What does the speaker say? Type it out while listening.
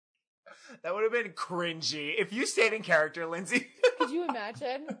That would have been cringy. If you stayed in character, Lindsay. Could you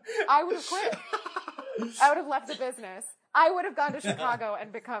imagine? I would have quit. I would have left the business. I would have gone to Chicago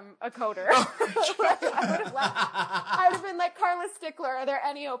and become a coder. Like, I would have left. I would have been like, Carla Stickler, are there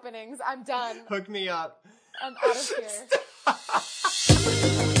any openings? I'm done. Hook me up. I'm out of here.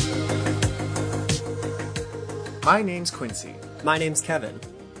 My name's Quincy. My name's Kevin.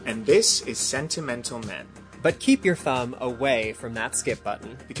 And this is Sentimental Men. But keep your thumb away from that skip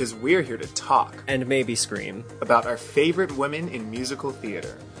button. Because we're here to talk. And maybe scream. About our favorite women in musical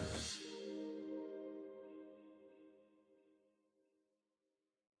theater.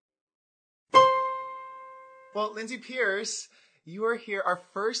 Well, Lindsay Pierce, you are here. Our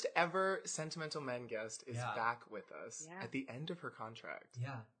first ever Sentimental Men guest is back with us at the end of her contract.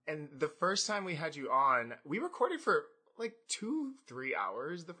 Yeah. And the first time we had you on, we recorded for like 2-3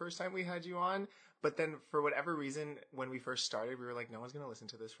 hours the first time we had you on. But then for whatever reason, when we first started, we were like, no one's going to listen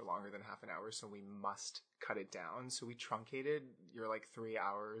to this for longer than half an hour, so we must cut it down. So we truncated your like 3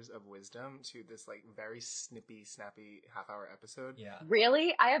 hours of wisdom to this like very snippy, snappy half-hour episode. Yeah.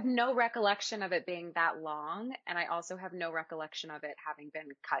 Really? I have no recollection of it being that long, and I also have no recollection of it having been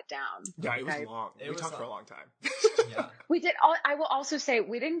cut down. Yeah, it was long. We talked for a long time. Yeah. We did. I will also say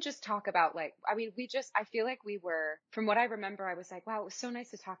we didn't just talk about I feel like we were, from what I remember, I was like, wow, it was so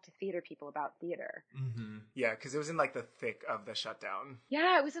nice to talk to theater people about theater. Mm-hmm. Yeah, because it was in like the thick of the shutdown.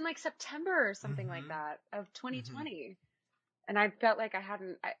 Yeah, it was in like September or something like that of 2020. Mm-hmm. And I felt like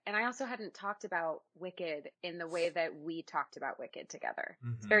I also hadn't talked about Wicked in the way that we talked about Wicked together.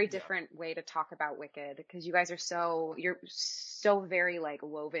 Mm-hmm. It's a very different way to talk about Wicked because you guys you're so very like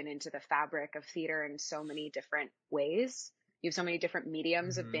woven into the fabric of theater in so many different ways. You have so many different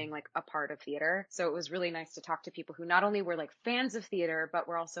mediums of being like a part of theater. So it was really nice to talk to people who not only were like fans of theater, but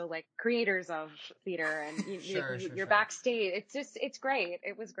were also like creators of theater and you're backstage. It's great.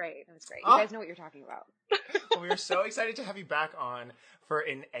 It was great. You guys know what you're talking about. Well, we are so excited to have you back on for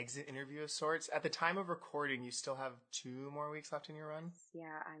an exit interview of sorts. At the time of recording, you still have 2 more weeks left in your run?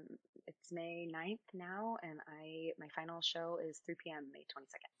 Yeah, it's May 9th now, and my final show is 3 p.m. May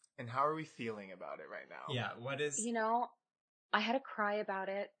 22nd. And how are we feeling about it right now? Yeah, what is... I had a cry about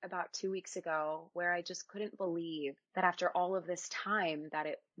it about 2 weeks ago where I just couldn't believe that after all of this time that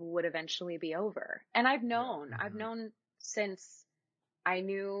it would eventually be over. And I've known since I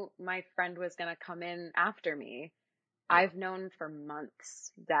knew my friend was going to come in after me. Yeah. I've known for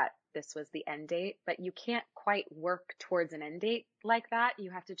months that this was the end date, but you can't quite work towards an end date like that.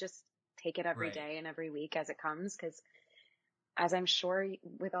 You have to just take it every day and every week as it comes, because as I'm sure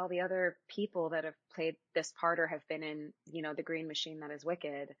with all the other people that have played this part or have been in, the green machine that is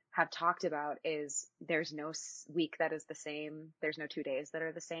Wicked, have talked about, is there's no week that is the same. There's no 2 days that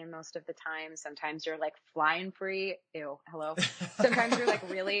are the same most of the time. Sometimes you're like flying free. Ew, hello. Sometimes you're like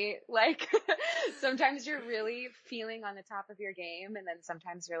really sometimes you're really feeling on the top of your game. And then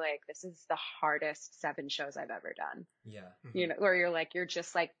sometimes you're like, this is the hardest 7 shows I've ever done. Yeah. Or you're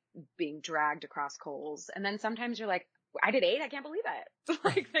just like being dragged across coals. And then sometimes you're like, I did 8. I can't believe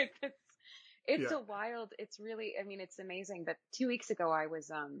it. It's a wild, it's really, it's amazing. But 2 weeks ago, I was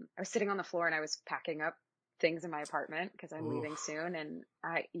sitting on the floor and I was packing up things in my apartment because I'm leaving soon. And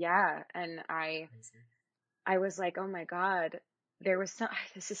I was like, oh my God,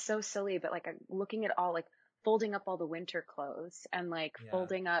 this is so silly, but like looking at all, like folding up all the winter clothes and like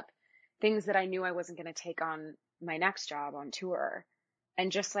folding up things that I knew I wasn't going to take on my next job on tour. And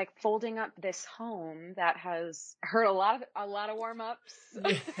just like folding up this home that has heard a lot of warm ups.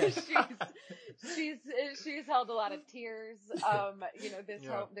 she's held a lot of tears.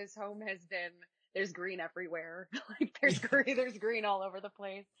 This home has been, there's green everywhere. Like there's green all over the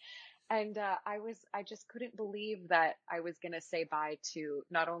place. And I just couldn't believe that I was gonna say bye to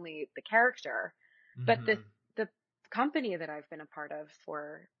not only the character, but the company that I've been a part of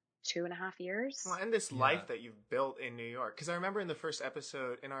for 2.5 years. Well, and this life that you've built in New York. Because I remember in the first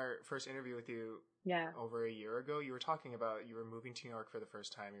episode, in our first interview with you over a year ago, you were talking about you were moving to New York for the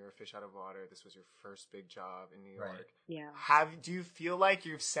first time. You were a fish out of water. This was your first big job in New York. Right. Yeah. Do you feel like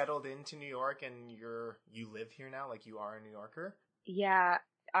you've settled into New York and you live here now, like you are a New Yorker? Yeah,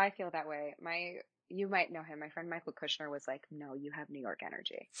 I feel that way. You might know him. My friend Michael Kushner was like, "No, you have New York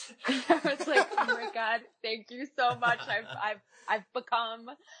energy." I was like, "Oh my God, thank you so much. I've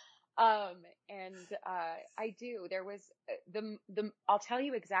become." I do. There was I'll tell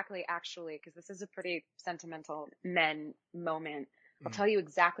you exactly, actually, because this is a pretty sentimental men moment. I'll tell you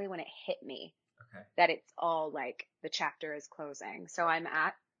exactly when it hit me that it's all like the chapter is closing. So I'm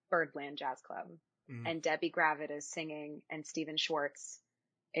at Birdland Jazz Club and Debbie Gravitt is singing and Stephen Schwartz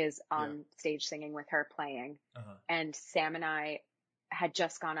is on stage singing with her playing. And Sam and I had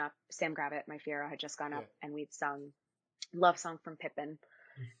just gone up. Sam Gravitt, my Fiero, had just gone up, Yeah. and we'd sung Love Song from Pippin.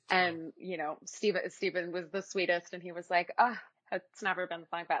 And, you know, Steven was the sweetest, and he was like, it's never been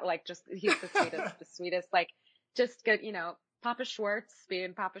like that. Like, just, he's the sweetest, like, just good, you know, Papa Schwartz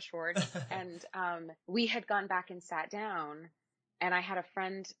being Papa Schwartz. And, we had gone back and sat down, and I had a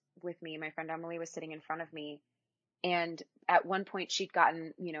friend with me. My friend Emily was sitting in front of me. And at one point she'd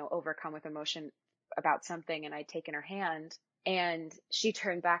gotten, you know, overcome with emotion about something, and I'd taken her hand, and she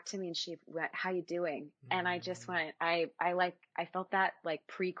turned back to me and she went, "How you doing?" And I just went, I felt that like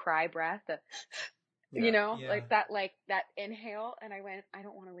pre-cry breath, you know, like that inhale. And I went, I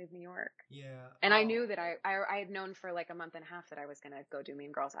don't want to leave New York. Yeah. And I knew that I had known for like a month and a half that I was going to go do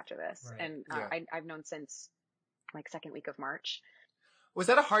Mean Girls after this. Right. And I've known since like second week of March. Was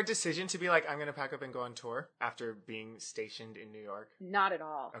that a hard decision to be like, I'm going to pack up and go on tour after being stationed in New York? Not at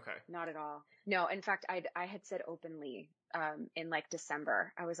all. Okay. Not at all. No, in fact, I had said openly in like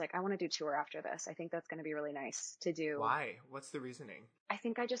December, I was like, I want to do tour after this. I think that's going to be really nice to do. Why? What's the reasoning? I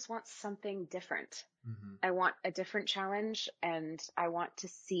think I just want something different. Mm-hmm. I want a different challenge, and I want to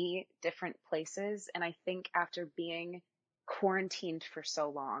see different places. And I think after being quarantined for so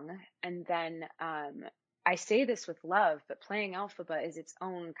long, and then I say this with love, but playing Elphaba is its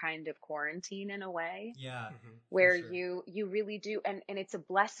own kind of quarantine in a way. Yeah. Where sure. you really do. And it's a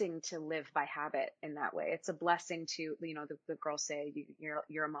blessing to live by habit in that way. It's a blessing to, you know, the girls say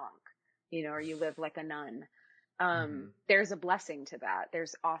you're a monk, you know, or you live like a nun. There's a blessing to that.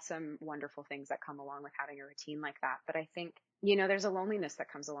 There's awesome, wonderful things that come along with having a routine like that. But I think, you know, there's a loneliness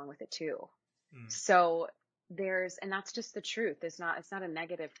that comes along with it too. So and that's just the truth. It's not a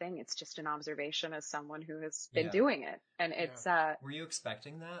negative thing. It's just an observation as someone who has been doing it. And it's, were you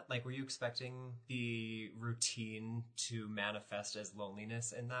expecting that? Like, were you expecting the routine to manifest as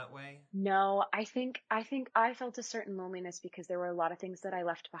loneliness in that way? No, I think I felt a certain loneliness because there were a lot of things that I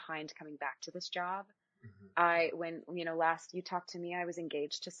left behind coming back to this job. When, you know, last you talked to me, I was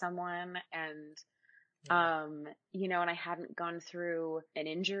engaged to someone, and you know, and I hadn't gone through an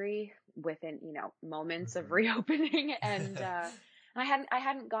injury within, you know, moments of reopening, and I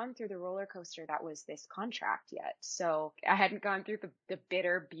hadn't gone through the roller coaster that was this contract yet. So I hadn't gone through the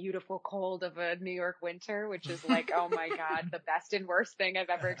bitter, beautiful cold of a New York winter, which is like, oh my God, the best and worst thing I've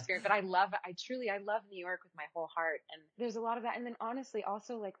ever experienced. But I love New York with my whole heart. And there's a lot of that. And then honestly,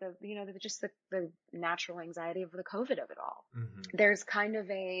 also like the natural anxiety of the COVID of it all. There's kind of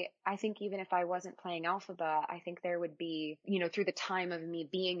I think even if I wasn't playing Elphaba, I think there would be, you know, through the time of me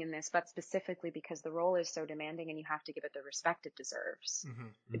being in this, but specifically because the role is so demanding and you have to give it the respect it deserves.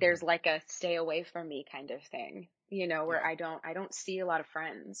 There's like a stay away from me kind of thing, you know, where I don't see a lot of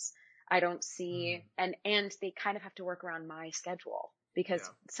friends. I don't see, and they kind of have to work around my schedule because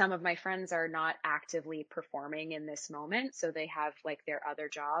some of my friends are not actively performing in this moment. So they have like their other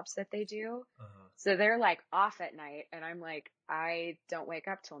jobs that they do. So they're like off at night, and I'm like, I don't wake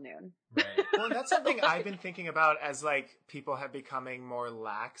up till noon. Right. Well, that's something I've been thinking about as like people have becoming more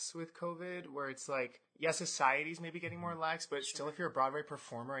lax with COVID, where it's like, yes, society's maybe getting more lax, but still if you're a Broadway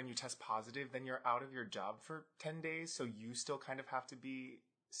performer and you test positive, then you're out of your job for 10 days. So you still kind of have to be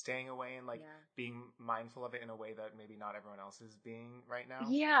staying away and like being mindful of it in a way that maybe not everyone else is being right now.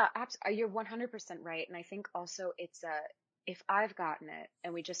 Yeah, you're 100% right. And I think also it's if I've gotten it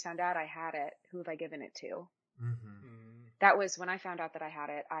and we just found out I had it, who have I given it to? That was when I found out that I had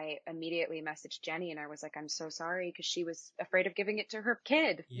it. I immediately messaged Jenny and I was like, I'm so sorry, because she was afraid of giving it to her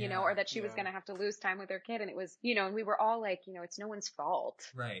kid, you know, or that she was going to have to lose time with her kid. And it was, you know, and we were all like, you know, it's no one's fault.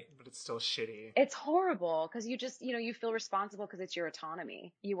 Right. But it's still shitty. It's horrible because you just, you know, you feel responsible because it's your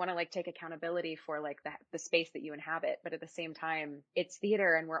autonomy. You want to like take accountability for like the space that you inhabit. But at the same time, it's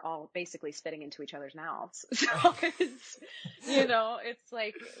theater and we're all basically spitting into each other's mouths. So it's, you know, it's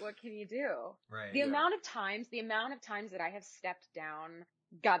like, what can you do? Right. The amount of times that I have stepped down,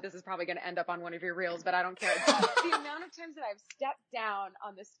 God, this is probably going to end up on one of your reels, but I don't care. The amount of times that I've stepped down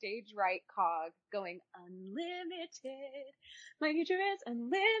on the stage right cog going unlimited, my future is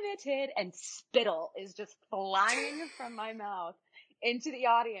unlimited, and spittle is just flying from my mouth into the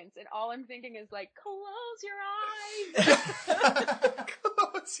audience, and all I'm thinking is like, close your eyes.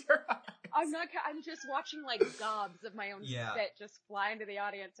 Close your eyes. I'm just watching like gobs of my own spit just fly into the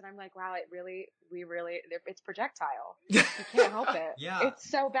audience, and I'm like, wow, it's projectile. You can't help it. It's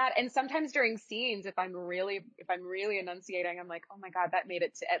so bad. And sometimes during scenes, if I'm really enunciating, I'm like, oh my God, that made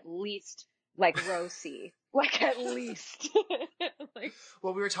it to at least like row C, like at least. Like,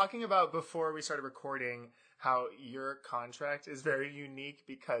 well, we were talking about before we started recording how your contract is very unique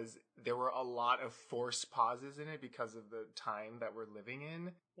because there were a lot of forced pauses in it because of the time that we're living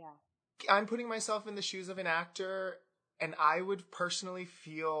in. Yeah. I'm putting myself in the shoes of an actor, And I would personally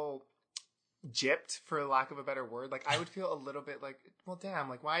feel gypped, for lack of a better word. Like, I would feel a little bit like, well, damn,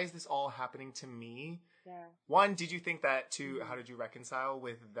 like, why is this all happening to me? Yeah. One, did you think that too? How did you reconcile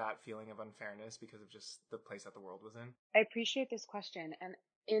with that feeling of unfairness because of just the place that the world was in? I appreciate this question. And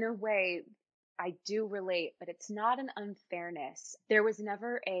in a way, I do relate, but it's not an unfairness. There was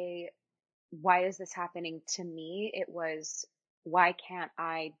never a, why is this happening to me? It was, why can't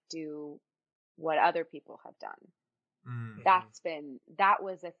I do what other people have done? That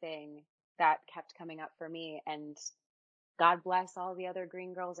was a thing that kept coming up for me. And God bless all the other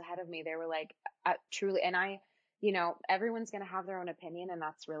green girls ahead of me. They were like, truly, and everyone's going to have their own opinion, and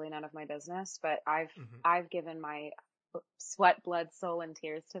that's really none of my business, but I've given my sweat, blood, soul, and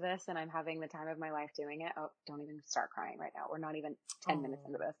tears to this, and I'm having the time of my life doing it. Oh, don't even start crying right now. We're not even 10 minutes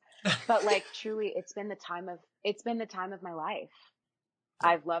into this. But like, truly, it's been the time of my life.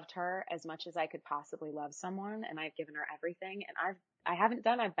 I've loved her as much as I could possibly love someone, and I've given her everything, and I haven't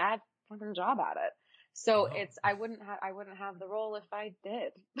done a bad fucking job at it. So I wouldn't have the role if I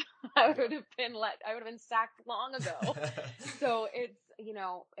did. I would have been sacked long ago. So it's,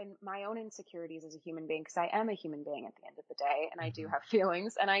 and my own insecurities as a human being, because I am a human being at the end of the day, and I do have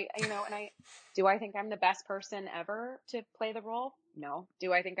feelings, and do I think I'm the best person ever to play the role? No.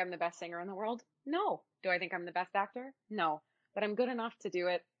 Do I think I'm the best singer in the world? No. Do I think I'm the best actor? No. But I'm good enough to do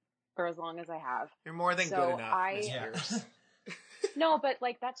it for as long as I have. You're more than good enough, Miss Pierce. No, but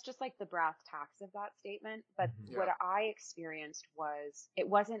like, that's just like the brass tacks of that statement. But what I experienced was, it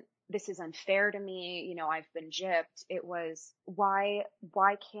wasn't, this is unfair to me, I've been gypped. It was, why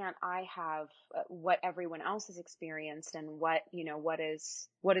can't I have what everyone else has experienced, and what is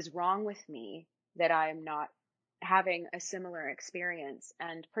wrong with me that I'm not having a similar experience?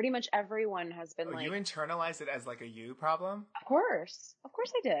 And pretty much everyone has been like, you internalized it as like a you problem? Of course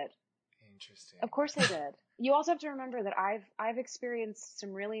I did. Interesting. Of course I did. You also have to remember that I've experienced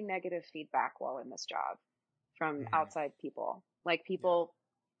some really negative feedback while in this job from outside people, like people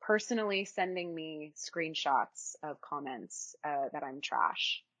personally sending me screenshots of comments that I'm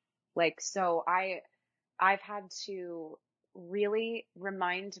trash. Like, so I've had to really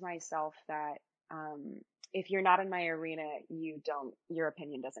remind myself that if you're not in my arena, your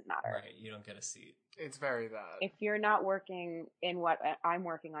opinion doesn't matter. Right. You don't get a seat. It's very that. If you're not working in what I'm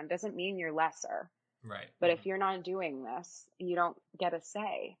working on, doesn't mean you're lesser. Right. But if you're not doing this, you don't get a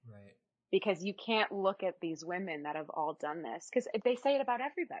say. Right. Because you can't look at these women that have all done this, because they say it about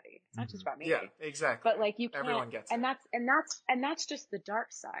everybody. It's not just about me. Yeah, exactly. But like, you can't. Everyone gets and it. That's just the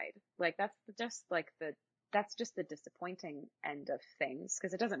dark side. Like, that's just the disappointing end of things,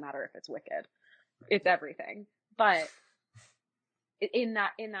 because it doesn't matter if it's wicked. It's everything. But in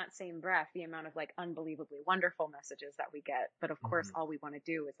that same breath, the amount of like unbelievably wonderful messages that we get, but of course all we want to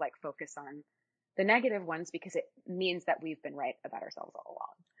do is like focus on the negative ones, because it means that we've been right about ourselves all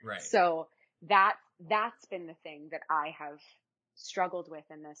along. Right. So that's been the thing that I have struggled with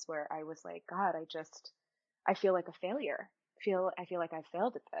in this, where I was like, God, I feel like a failure. I feel like I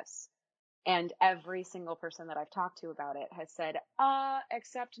failed at this. And every single person that I've talked to about it has said,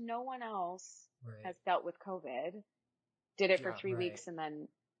 except no one else has dealt with COVID, did it for 3 weeks, and then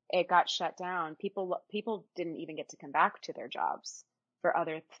it got shut down. People didn't even get to come back to their jobs for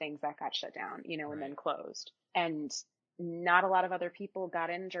other things that got shut down, and then closed. And not a lot of other people got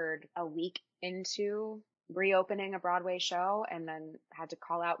injured a week into reopening a Broadway show, and then had to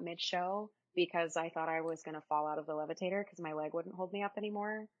call out mid-show because I thought I was going to fall out of the levitator because my leg wouldn't hold me up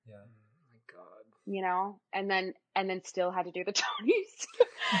anymore. Yeah. God. And then still had to do the Tonys.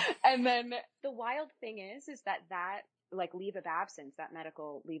 And then the wild thing is that like leave of absence, that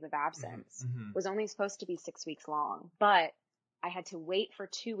medical leave of absence was only supposed to be 6 weeks long, but I had to wait for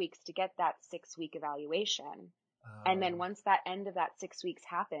 2 weeks to get that 6-week evaluation. And then once that end of that 6 weeks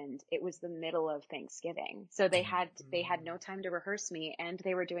happened, it was the middle of Thanksgiving. So they had no time to rehearse me, and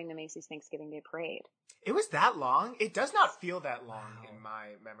they were doing the Macy's Thanksgiving Day Parade. It was that long? It does not feel that long in my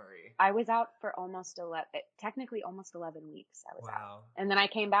memory. I was out for almost 11 weeks. I was out. And then I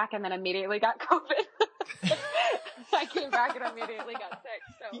came back and then immediately got COVID. I came back and immediately got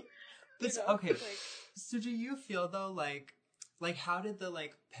sick. So, okay. So do you feel though, like how did the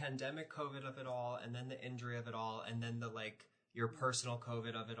like pandemic COVID of it all, and then the injury of it all, and then the like your personal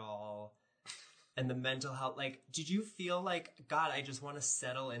COVID of it all, and the mental health, like, did you feel like, God, I just want to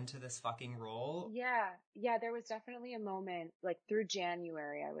settle into this fucking role? Yeah, there was definitely a moment, like through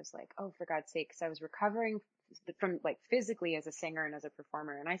January, I was like, oh, for God's sake, because I was recovering from like physically as a singer and as a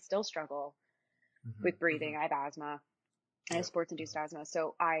performer, and I still struggle with breathing. I have asthma. I have sports-induced asthma.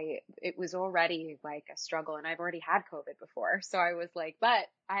 So it was already like a struggle, and I've already had COVID before. So I was like, but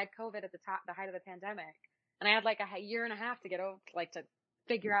I had COVID at the height of the pandemic. And I had like a year and a half to get over, like to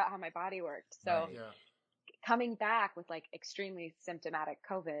figure out how my body worked. So Right. Yeah. coming back with like extremely symptomatic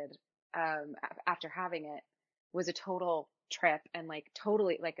COVID, after having it was a total trip, and like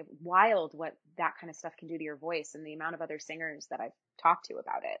totally like wild what that kind of stuff can do to your voice. And the amount of other singers that I've talked to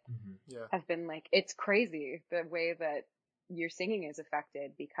about it Yeah. have been like, it's crazy the way that your singing is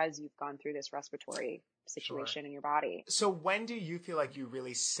affected because you've gone through this respiratory situation in your body. So when do you feel like you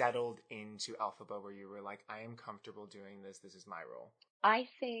really settled into Elphaba, where you were like, I am comfortable doing this. This is my role? I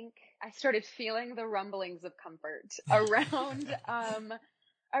think I started feeling the rumblings of comfort around,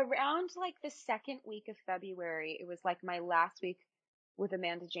 around like the second week of February. It was like my last week with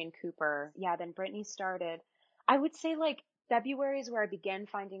Amanda Jane Cooper. Yeah. Then Brittany started. I would say like February is where I began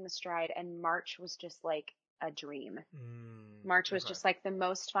finding the stride, and March was just like a dream. March was just like the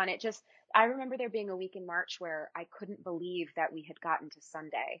most fun. I remember there being a week in March where I couldn't believe that we had gotten to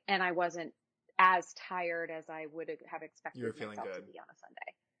Sunday, and I wasn't as tired as I would have expected You were feeling myself good. to be on a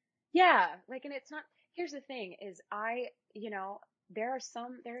Sunday. Yeah. Like, and it's not, here's the thing is there are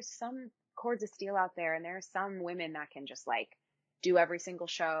some cords of steel out there, and there are some women that can just like do every single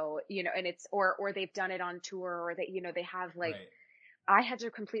show, and it's, or they've done it on tour, or they have like, Right. I had to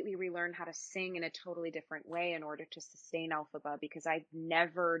completely relearn how to sing in a totally different way in order to sustain Elphaba, because I'd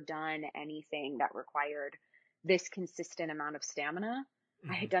never done anything that required this consistent amount of stamina.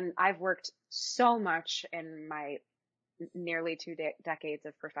 I've worked so much in my nearly 2 decades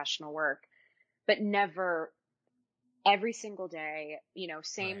of professional work, but never every single day,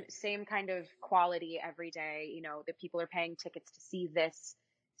 same kind of quality every day, that people are paying tickets to see this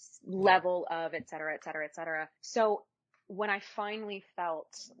level of et cetera, et cetera, et cetera. So when I finally felt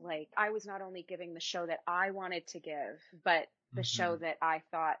like I was not only giving the show that I wanted to give, but the show that I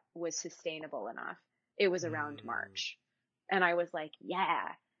thought was sustainable enough, it was around March. And I was like, yeah.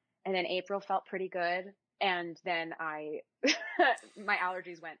 And then April felt pretty good. And then my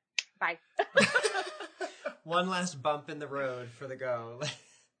allergies went, bye. One last bump in the road for the go.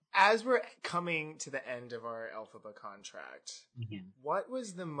 As we're coming to the end of our Elphaba contract, Mhm. what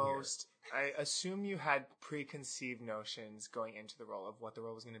was the most, I assume you had preconceived notions going into the role of what the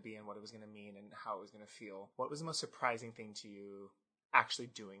role was going to be and what it was going to mean and how it was going to feel. What was the most surprising thing to you actually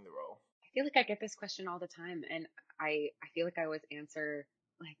doing the role? I feel like I get this question all the time, and I feel like I always answer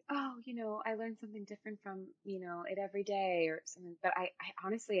like, oh, I learned something different from, it every day or something. But I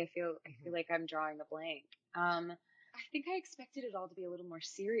honestly, I feel like I'm drawing a blank. I think I expected it all to be a little more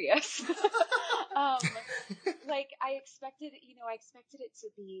serious. Like I expected it to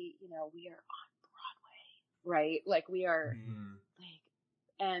be, we are on Broadway, right? Like we are like,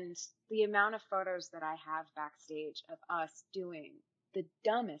 and the amount of photos that I have backstage of us doing the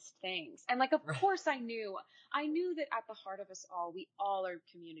dumbest things. And like, of course I knew that at the heart of us all, we all are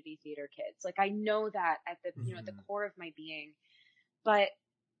community theater kids. Like I know that at the, at the core of my being, but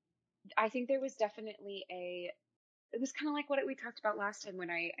I think there was definitely it was kind of like what we talked about last time when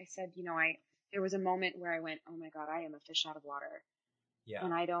I said, there was a moment where I went, oh my God, I am a fish out of water. Yeah.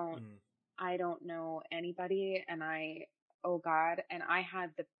 And I don't know anybody. And oh God. And I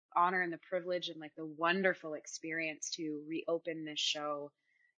had the honor and the privilege and like the wonderful experience to reopen this show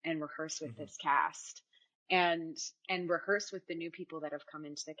and rehearse with this cast and rehearse with the new people that have come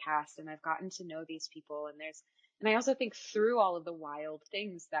into the cast. And I've gotten to know these people, and I also think through all of the wild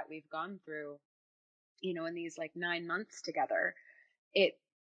things that we've gone through, in these like 9 months together,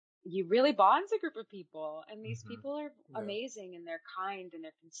 you really bonds a group of people, and these people are amazing, and they're kind, and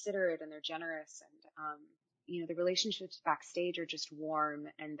they're considerate, and they're generous, and the relationships backstage are just warm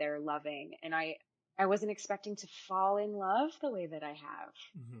and they're loving. And I wasn't expecting to fall in love the way that I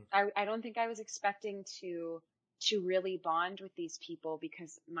have. I don't think I was expecting to really bond with these people,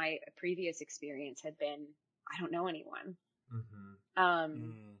 because my previous experience had been, I don't know anyone.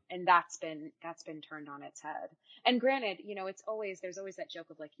 And that's been turned on its head. And granted, there's always that joke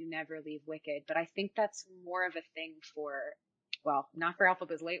of like, you never leave Wicked, but I think that's more of a thing for, well, not for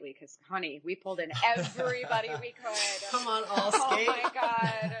Elphabas lately, because honey, we pulled in everybody we could. Come on, all skate. Oh my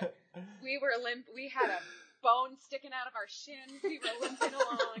God. We were limp. We had a bone sticking out of our shins. We were limping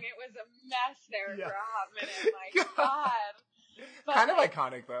along. It was a mess there for a hot minute. My God. But, kind of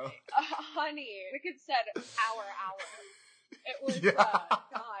iconic though. Honey, Wicked said hour. It was, God,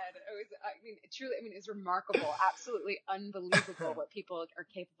 it was, truly, it was remarkable, absolutely unbelievable what people are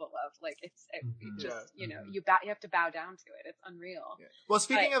capable of. Like, you have to bow down to it. It's unreal. Yeah. Well,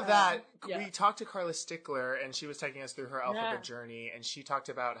 speaking of that, we talked to Carla Stickler, and she was taking us through her Elphaba journey, and she talked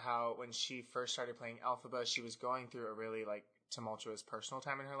about how when she first started playing Elphaba, she was going through a really, like, tumultuous personal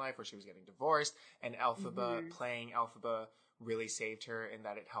time in her life where she was getting divorced, and Elphaba, playing Elphaba really saved her and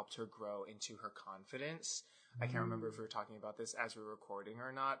that it helped her grow into her confidence. I can't remember if we were talking about this as we were recording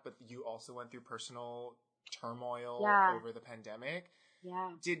or not, but you also went through personal turmoil over the pandemic.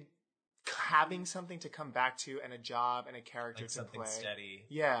 Yeah. Did having something to come back to and a job and a character Like to something play steady.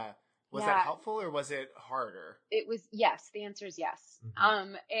 was that helpful or was it harder? It was, yes. The answer is yes.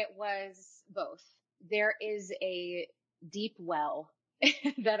 It was both. There is a deep well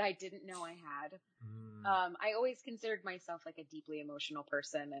that I didn't know I had. I always considered myself like a deeply emotional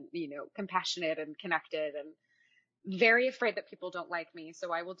person and, you know, compassionate and connected and very afraid that people don't like me.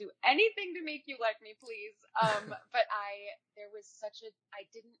 So I will do anything to make you like me, please. But I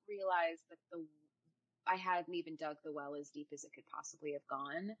didn't realize that I hadn't even dug the well as deep as it could possibly have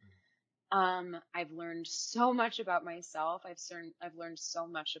gone. I've learned so much about myself. I've learned so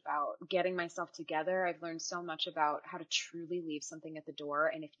much about getting myself together. I've learned so much about how to truly leave something at the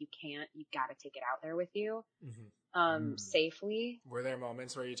door. And if you can't, you got to take it out there with you, safely. Were there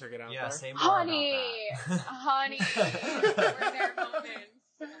moments where you took it out there? Yeah, say more Honey, about that. honey, were there moments?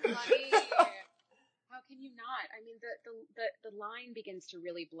 Honey, how can you not? I mean, the line begins to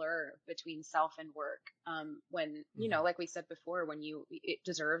really blur between self and work. When, you know, like we said before, it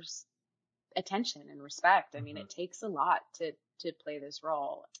deserves attention and respect. I mean, it takes a lot to play this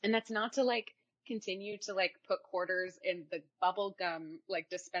role. And that's not to like continue to like put quarters in the bubble gum like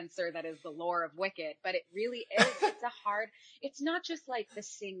dispenser that is the lore of Wicked, but it really is. It's not just like the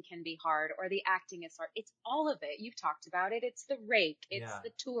sing can be hard or the acting is hard. It's all of it. You've talked about it. It's the rake, it's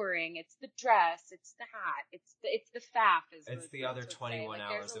the touring, it's the dress, it's the hat, it's the faff. It's the other 21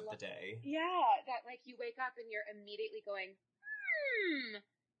 hours of the day. Yeah, that like you wake up and you're immediately going,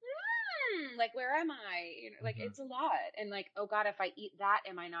 like, where am I? You know, like, it's a lot. And like, oh God, if I eat that,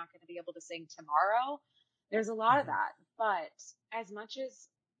 am I not going to be able to sing tomorrow? There's a lot of that. But as much as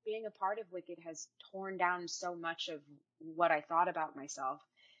being a part of Wicked has torn down so much of what I thought about myself,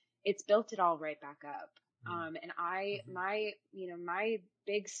 it's built it all right back up. And my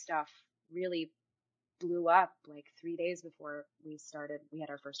big stuff really blew up like 3 days before we had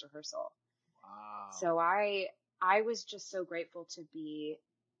our first rehearsal. Wow. So I was just so grateful to be,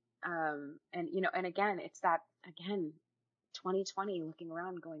 and you know, and again, it's that, 2020 looking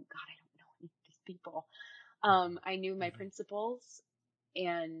around going, God, I don't know any of these people. I knew my principals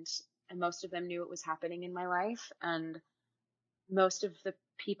and most of them knew what was happening in my life. And most of the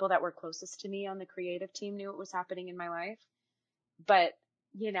people that were closest to me on the creative team knew what was happening in my life. But,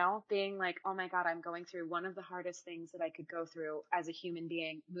 you know, being like, oh my God, I'm going through one of the hardest things that I could go through as a human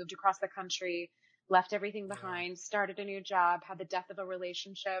being, moved across the country, left everything behind, started a new job, had the death of a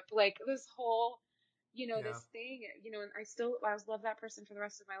relationship, like this whole, you know, this thing, you know, and I love that person for the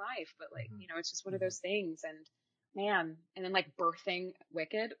rest of my life, but like, you know, it's just one of those things. And man, and then like birthing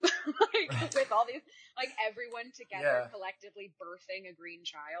Wicked, like with all these, like everyone together collectively birthing a green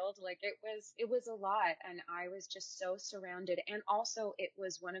child, like it was a lot. And I was just so surrounded. And also it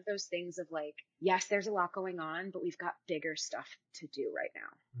was one of those things of like, yes, there's a lot going on, but we've got bigger stuff to do right now.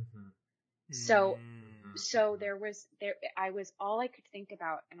 So I was all I could think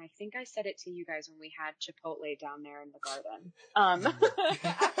about, and I think I said it to you guys when we had Chipotle down there in the garden. God.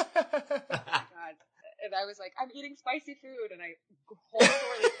 And I was like, I'm eating spicy food, and I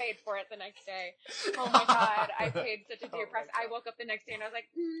wholeheartedly paid for it the next day. Oh my God, I paid such a dear price. I woke up the next day and I was like,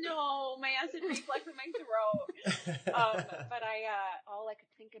 no, my acid reflux in my throat. But all I could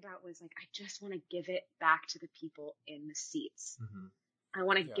think about was like, I just want to give it back to the people in the seats. I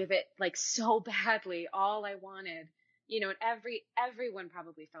want to give it like so badly, all I wanted, you know, and everyone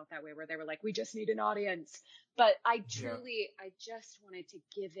probably felt that way where they were like, we just need an audience. But I just wanted to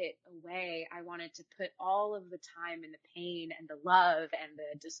give it away. I wanted to put all of the time and the pain and the love and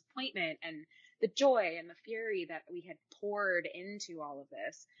the disappointment and the joy and the fury that we had poured into all of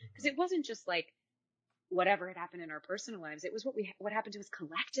this. Because it wasn't just like whatever had happened in our personal lives. It was what happened to us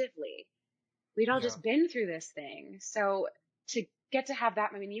collectively. We'd all just been through this thing. So to get to have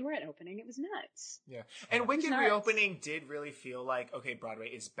that, I mean, you were at opening, it was nuts. Yeah. And Wicked reopening did really feel like, okay, Broadway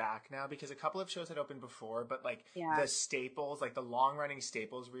is back now, because a couple of shows had opened before, but like the staples, like the long running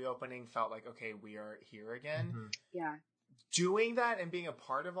staples reopening felt like, okay, we are here again. Yeah. Doing that and being a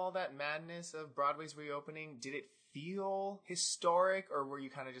part of all that madness of Broadway's reopening, did it feel historic, or were you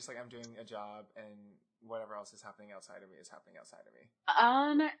kind of just like, I'm doing a job and whatever else is happening outside of me is happening outside of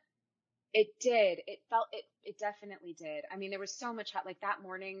me? It did. It definitely did. I mean, there was so much, like that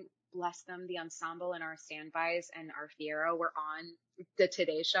morning, bless them, the ensemble and our standbys and our Fiero were on the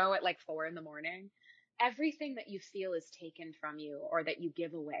Today Show at like 4 a.m. Everything that you feel is taken from you or that you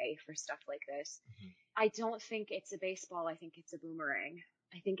give away for stuff like this. I don't think it's a baseball. I think it's a boomerang.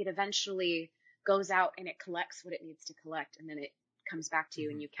 I think it eventually goes out and it collects what it needs to collect, and then it comes back to you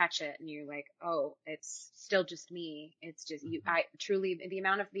and you catch it and you're like, oh, it's still just me. It's just you. I truly, the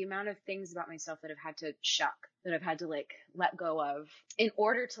amount of things about myself that I've had to shuck, that I've had to like let go of in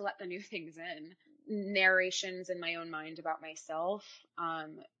order to let the new things in, narrations in my own mind about myself,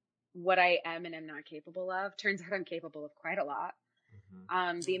 what I am and am not capable of. Turns out I'm capable of quite a lot.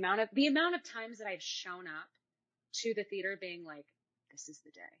 The amount of times that I've shown up to the theater being like, this is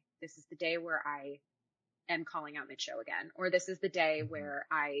the day where I am calling out mid-show again, or this is the day where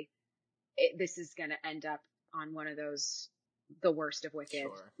this is going to end up on one of those, the worst of Wicked,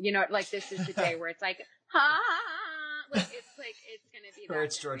 you know, like this is the day where it's like, like it's going to be that. Or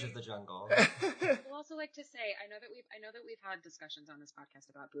it's George of the Jungle. I'd also like to say, I know that we've had discussions on this podcast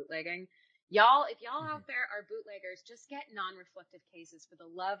about bootlegging. Y'all, if y'all out there are bootleggers, just get non-reflective cases for the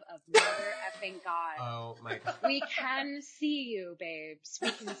love of mother effing God. Oh my God. We can see you, babes.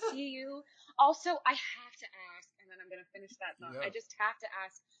 We can see you. Also, I have to ask, and then I'm going to finish that thought. Yeah. I just have to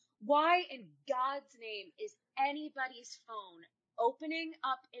ask, why in God's name is anybody's phone opening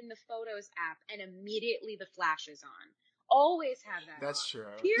up in the Photos app and immediately the flash is on? Always have that. That's on.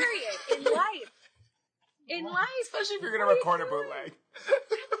 True. Period. In life. In life. Especially if you're going to record a bootleg.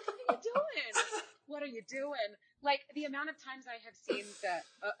 What are you doing? What are you doing? Like, the amount of times I have seen the,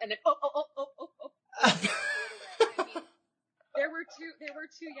 and then, I mean, there were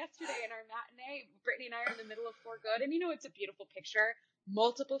two yesterday in our matinee. Brittany and I are in the middle of For Good, and you know, it's a beautiful picture.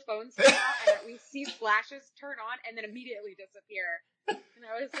 Multiple phones come out, and we see flashes turn on and then immediately disappear. And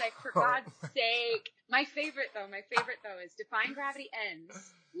I was like, for God's sake. My favorite though is Defying Gravity ends,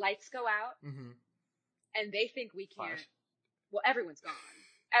 lights go out, and they think we can't. Flash. Well, everyone's gone.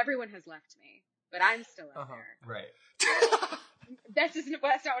 Everyone has left me, but I'm still out there. Right. That's not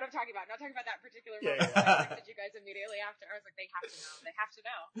what I'm talking about. I'm not talking about that particular moment. Yeah. I texted you guys immediately after. I was like, they have to know. They have to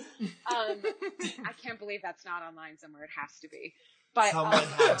know. I can't believe that's not online somewhere. It has to be. But someone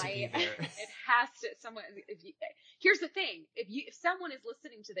had to be there. It has to. Someone. Here's the thing: if someone is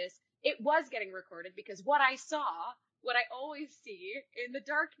listening to this, it was getting recorded, because what I saw, what I always see in the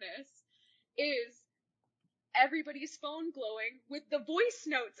darkness, is everybody's phone glowing with the voice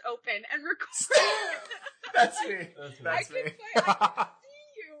notes open and recording. That's me. I can see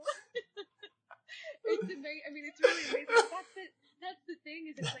you. It's amazing. I mean, it's really amazing. That's the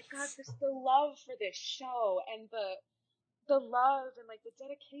thing, is it's like, God, just the love for this show, and the love and like the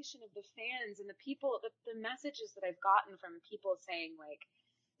dedication of the fans and the people, the messages that I've gotten from people saying like,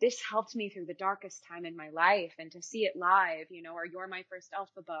 this helped me through the darkest time in my life, and to see it live, you know, or you're my first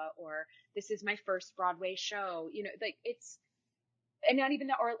Elphaba, or this is my first Broadway show, you know, like it's, and not even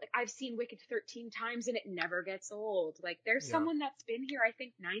that, or like I've seen Wicked 13 times and it never gets old. Like there's someone that's been here, I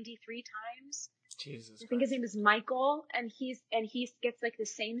think 93 times. Jesus. I think his name is Michael, and he gets like the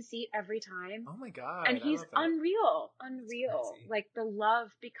same seat every time. Oh my God. And he's unreal. Like the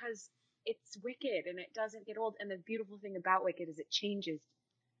love, because it's Wicked and it doesn't get old. And the beautiful thing about Wicked is it changes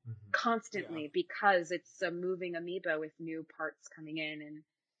constantly, because it's a moving amoeba with new parts coming in.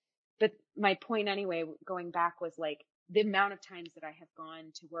 But my point anyway, going back, was like the amount of times that I have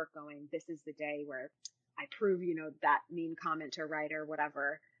gone to work going, this is the day where I prove, you know, that mean comment to writer,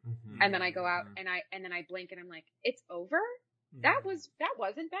 whatever. And then I go out and then I blink and I'm like, it's over? That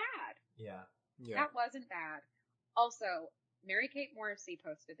wasn't bad. Yeah. That wasn't bad. Also, Mary-Kate Morrissey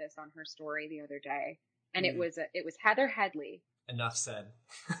posted this on her story the other day, and it was Heather Headley. Enough said.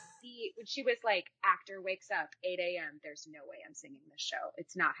 She was like, actor wakes up 8 a.m. There's no way I'm singing this show.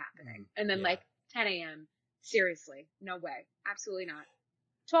 It's not happening. And then like 10 a.m. Seriously, no way. Absolutely not.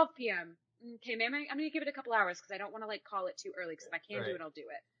 12 p.m. Okay, maybe I'm going to give it a couple hours because I don't want to like call it too early, because if I can't do it, I'll do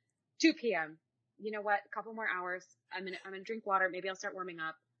it. 2 p.m. You know what? A couple more hours. I'm going to drink water. Maybe I'll start warming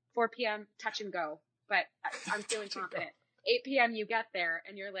up. 4 p.m. touch and go. But I'm feeling confident. 8 p.m. you get there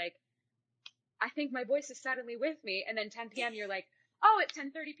and you're like, I think my voice is suddenly with me. And then 10 p.m. you're like, oh, it's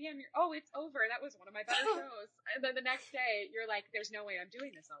 10:30 p.m. It's over. That was one of my better shows. And then the next day you're like, there's no way I'm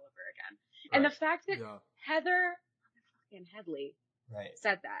doing this all over again. Right. And the fact that Heather fucking Headley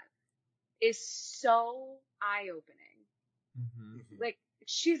said that is so eye-opening. Like,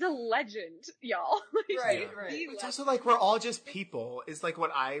 she's a legend, y'all. Right. It's also like, we're all just people, is like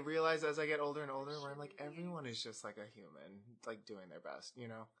what I realize as I get older and older, where I'm like, everyone is just like a human, like doing their best, you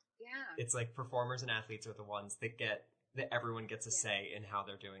know? Yeah. It's like performers and athletes are the ones that everyone gets a say in how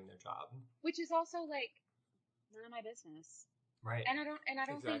they're doing their job. Which is also like, none of my business. Right. And I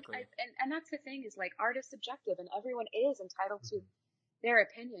don't think, and that's the thing, is like, art is subjective and everyone is entitled to their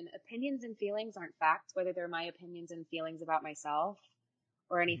opinion. Opinions and feelings aren't facts, whether they're my opinions and feelings about myself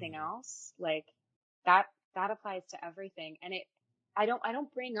or anything else. Like that applies to everything. And I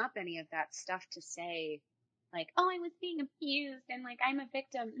don't bring up any of that stuff to say like, oh, I was being abused and like I'm a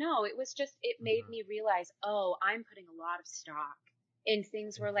victim. No, it was just, it made me realize, oh, I'm putting a lot of stock in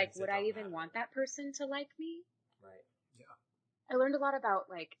things where like, would I even want that person to like me? Right. Yeah. I learned a lot about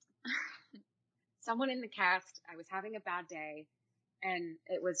like someone in the cast. I was having a bad day and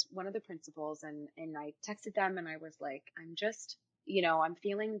it was one of the principals and I texted them and I was like, I'm just, you know, I'm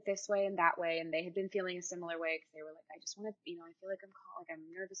feeling this way and that way. And they had been feeling a similar way because they were like, I just want to, you know, I feel like I'm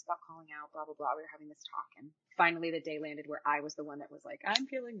nervous about calling out, blah, blah, blah. We were having this talk. And finally the day landed where I was the one that was like, I'm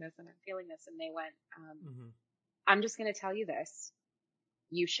feeling this and I'm feeling this. And they went, I'm just going to tell you this.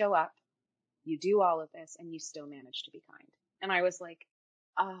 You show up, you do all of this and you still manage to be kind. And I was like,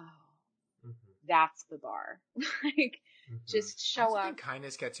 oh, that's the bar. Like, just show I up. think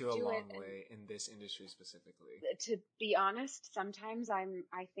kindness gets you a do long it, way in this industry specifically. To be honest, sometimes I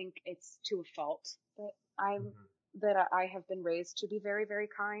think it's to a fault that I have been raised to be very, very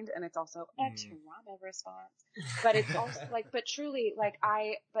kind, and it's also a trauma response. But it's also like, but truly, like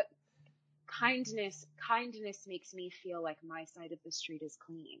but kindness makes me feel like my side of the street is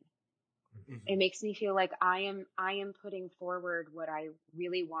clean. It makes me feel like I am putting forward what I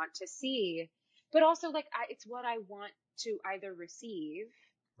really want to see, but also like it's what I want to either receive,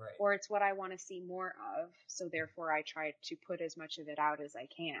 right, or it's what I want to see more of. So therefore, I try to put as much of it out as I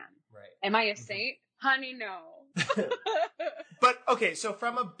can. Right. Am I a saint? Honey, no. But okay, so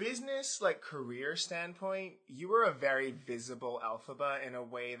from a business like career standpoint, you were a very visible Elphaba in a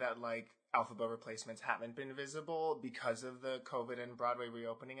way that like Elphaba replacements haven't been visible because of the COVID and Broadway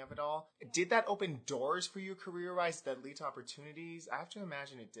reopening of it all. Did that open doors for you career-wise that lead to opportunities? I have to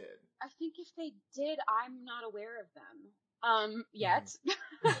imagine it did. I think if they did, I'm not aware of them yet.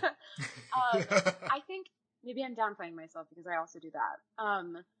 I think maybe I'm downplaying myself because I also do that.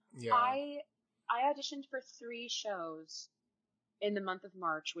 Yeah. I auditioned for 3 shows in the month of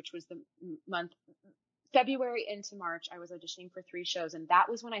March, which was the month February into March. I was auditioning for 3 shows, and that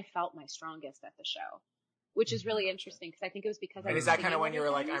was when I felt my strongest at the show, which is really interesting because I think it was because And is that kind of when you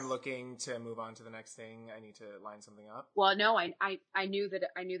were like, I'm looking to move on to the next thing, I need to line something up? Well, no, I knew that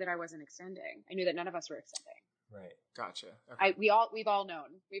I wasn't extending. I knew that none of us were extending. Right. Gotcha. Okay. We've all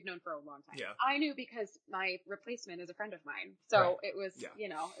known. We've known for a long time. Yeah. I knew because my replacement is a friend of mine. So it was,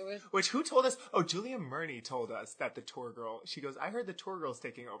 it was. Which, who told us? Oh, Julia Murney told us that the tour girl, she goes, I heard the tour girl's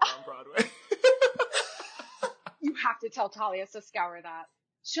taking over on Broadway. You have to tell Talia to scour that.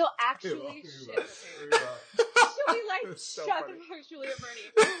 She'll actually She'll be like, So shut funny. the fuck, Julia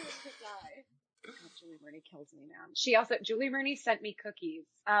Murney. I'm going to die. God, Julie Murney kills me now. Julie Murney sent me cookies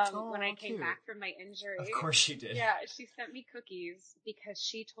when I came cute. back from my injury. Of course she did. Yeah, she sent me cookies because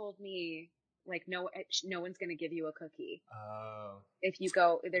she told me, like, no one's going to give you a cookie. Oh. If you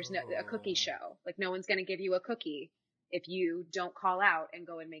go, there's a cookie show. Like, no one's going to give you a cookie if you don't call out and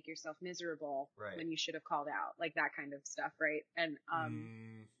go and make yourself miserable when you should have called out. Like, that kind of stuff, right? And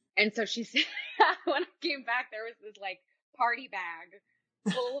and so she said, when I came back, there was this, like, party bag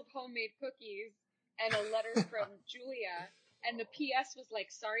full of homemade cookies and a letter from Julia, and the PS was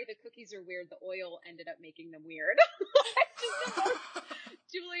like, sorry, the cookies are weird, the oil ended up making them weird. Just the most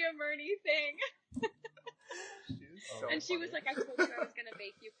Julia Murney thing. And she was like, I told you I was gonna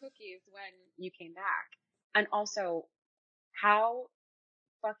bake you cookies when you came back. And also, how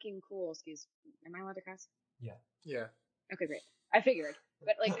fucking cool, am I allowed to cuss? Yeah. Okay, great. I figured.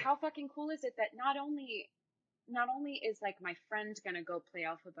 But like, how fucking cool is it that not only is like my friend gonna go play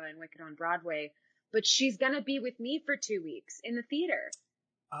Elphaba in Wicked on Broadway, but she's gonna be with me for 2 weeks in the theater.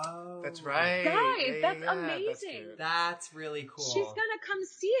 Oh. That's right. Guys, that's amazing. That's That's really cool. She's gonna come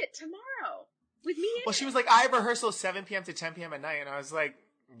see it tomorrow with me. well, she was like, I have rehearsal 7 p.m. to 10 p.m. at night, and I was like,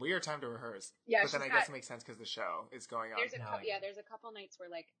 weird time to rehearse. Yeah, but then I guess it makes sense because the show is going on. There's a couple nights where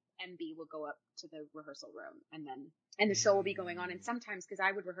like MB will go up to the rehearsal room and the show will be going on. And sometimes, because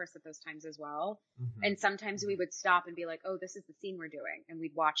I would rehearse at those times as well, and sometimes we would stop and be like, oh, this is the scene we're doing, and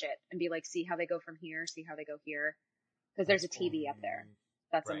we'd watch it and be like, see how they go from here, see how they go here, because there's a TV up there.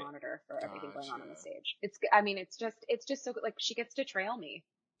 That's a monitor for everything going on the stage. It's just so good. Like, she gets to trail me.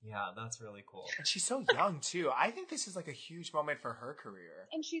 Yeah, that's really cool. And she's so young too. I think this is like a huge moment for her career.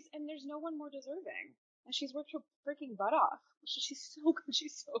 And there's no one more deserving. And she's worked her freaking butt off. She's so good.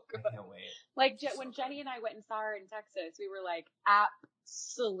 She's so good. I can't wait. Like, when Jenny and I went and saw her in Texas, we were like,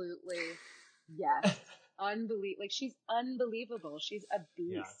 absolutely, yes. Like, she's unbelievable. She's a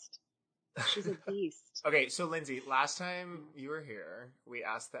beast. Yeah. She's a beast. Okay, so Lindsay, last time you were here, we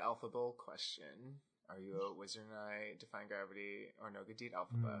asked the Elphaba question. Are you a Wizard and I, Defying Gravity, or No Good Deed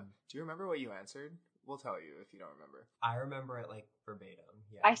Elphaba? Do you remember what you answered? we'll tell you if you don't remember. I remember it like verbatim.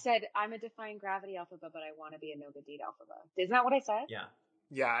 Yeah. I said, I'm a Defying Gravity alphaba, but I want to be a No Good Deed alphaba. Isn't that what I said? Yeah.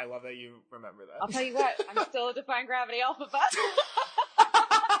 Yeah, I love that you remember that. I'll tell you what, I'm still a Defying Gravity alphaba.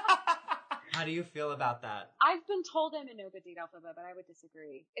 How do you feel about that? I've been told I'm a No Good Deed alphaba, but I would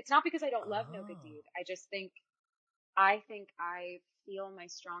disagree. It's not because I don't love No Good Deed. I just think I feel my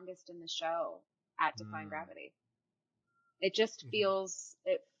strongest in the show at Defying Gravity. It just feels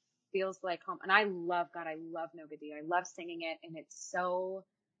like home. And I love No Good Deed. I love singing it, and it's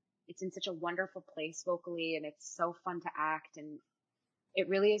in such a wonderful place vocally, and it's so fun to act, and it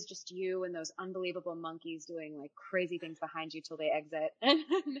really is just you and those unbelievable monkeys doing like crazy things behind you till they exit.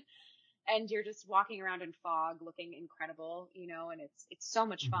 And you're just walking around in fog looking incredible, you know, and it's so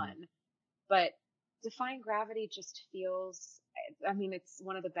much fun. But Defying Gravity just feels, I mean, it's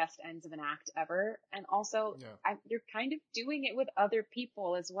one of the best ends of an act ever. And also, you're kind of doing it with other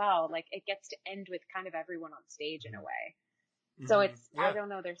people as well. Like, it gets to end with kind of everyone on stage in a way. So it's, I don't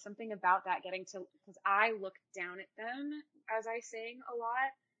know, there's something about that because I look down at them as I sing a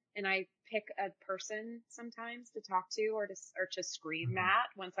lot. And I pick a person sometimes to talk to or to scream at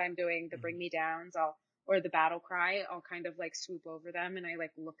once I'm doing the Bring Me Downs or the battle cry. I'll kind of like swoop over them and I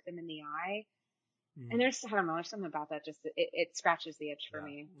like look them in the eye. And there's something about that just, it scratches the itch for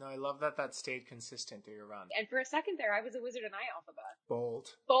me. No, I love that stayed consistent through your run. And for a second there, I was a Wizard and I alphaba. Bold.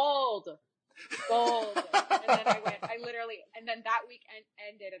 And then and then that week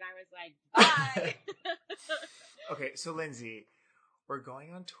ended and I was like, bye. Okay, so Lindsay, we're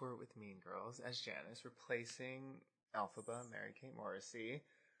going on tour with Mean Girls as Janice, replacing Elphaba, Mary-Kate Morrissey.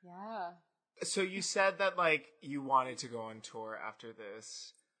 Yeah. So you said that, like, you wanted to go on tour after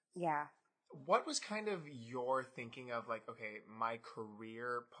this. Yeah. What was kind of your thinking of, like, okay, my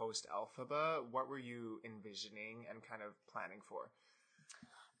career post-Elphaba? What were you envisioning and kind of planning for?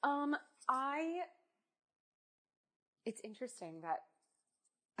 It's interesting that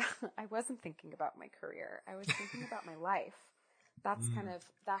I wasn't thinking about my career. I was thinking about my life. That's kind of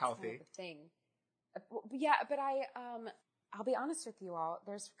the thing. Yeah, but I'll be honest with you all.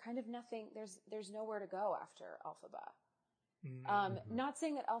 There's kind of nothing. There's nowhere to go after Elphaba. Not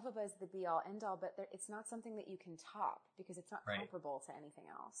saying that Elphaba is the be all end all, but it's not something that you can top because it's not comparable to anything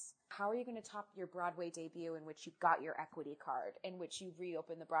else. How are you going to top your Broadway debut in which you got your equity card, in which you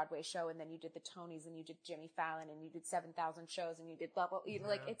reopened the Broadway show and then you did the Tonys and you did Jimmy Fallon and you did 7,000 shows and you did blah, blah, you know,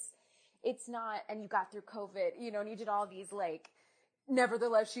 like it's not, and you got through COVID, you know, and you did all these like,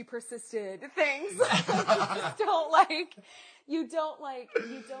 nevertheless she persisted things. You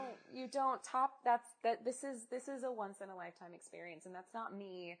don't top this is a once in a lifetime experience, and that's not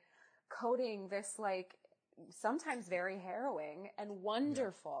me coding this like sometimes very harrowing and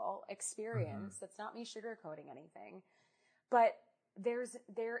wonderful experience. That's not me sugarcoating anything. But there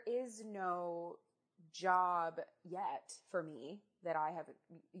is no job yet for me that I have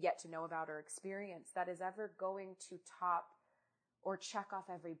yet to know about or experience that is ever going to top or check off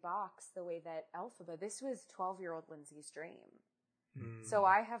every box the way that Elphaba. This was 12-year-old Lindsay's dream. So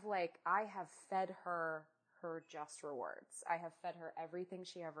I have fed her just rewards. I have fed her everything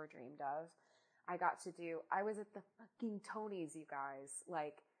she ever dreamed of. I was at the fucking Tonys, you guys.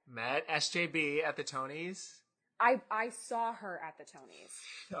 Like, met SJB at the Tonys? I saw her at the Tonys.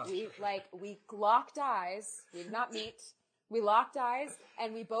 We locked eyes. We did not meet. We locked eyes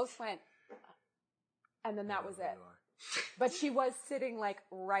and we both went, and then that was it. But she was sitting like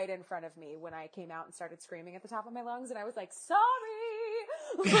right in front of me when I came out and started screaming at the top of my lungs, and I was like, sorry.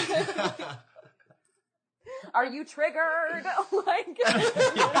 Are you triggered? Like,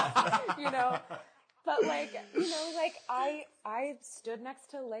 you know, but like, you know, like I stood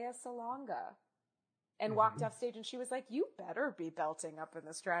next to Lea Salonga and walked off stage and she was like, you better be belting up in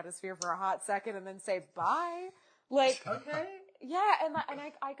the stratosphere for a hot second and then say bye. Like, Okay. Yeah. And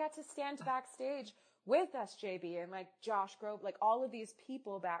I got to stand backstage with SJB and like Josh Grobe, like all of these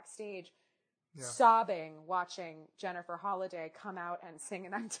people backstage sobbing, watching Jennifer Holliday come out and sing.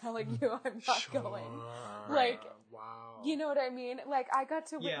 And I'm telling you, I'm not going. Like, wow. You know what I mean? Like I got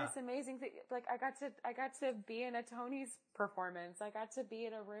to witness amazing things. Like I got to be in a Tony's performance. I got to be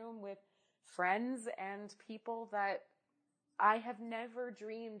in a room with friends and people that I have never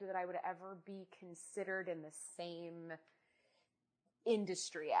dreamed that I would ever be considered in the same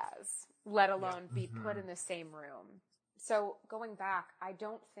industry as, let alone be put in the same room. So going back, I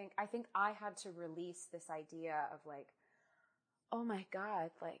think I had to release this idea of like, oh my God,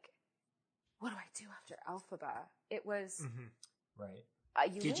 like, what do I do after Elphaba? It was, right.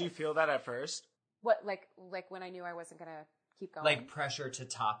 Did you feel that at first? What, like when I knew I wasn't gonna keep going? Like pressure to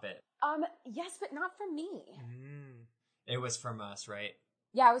top it. Yes, but not from me. It was from us, right?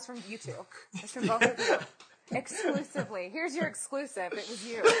 Yeah, it was from you two. It was from both of you. Exclusively. Here's your exclusive. It was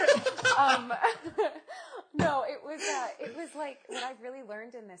you. No, it was like, what I've really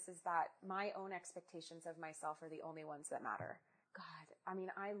learned in this is that my own expectations of myself are the only ones that matter. God, I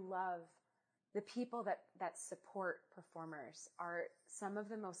mean, I love the people that support performers are some of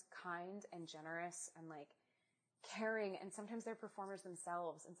the most kind and generous and like caring, and sometimes they're performers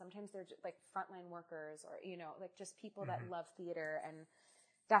themselves, and sometimes they're just like frontline workers, or, you know, like just people that love theater, and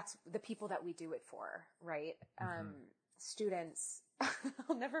that's the people that we do it for, right? Students.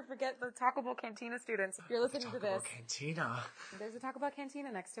 I'll never forget the Taco Bell Cantina students. If you're listening to this, Taco Bell Cantina. There's a Taco Bell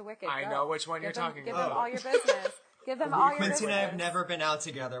Cantina next to Wicked. I know which one you're talking Give about. them all your business. Give them all your Quincy business. and I have never been out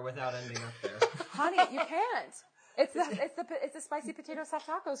together without ending up there. Honey, you can't. It's the spicy potato soft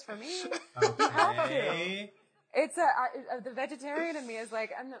tacos for me. Okay. It's the vegetarian in me is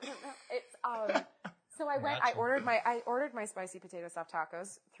like, it's so I went. Gotcha. I ordered my spicy potato soft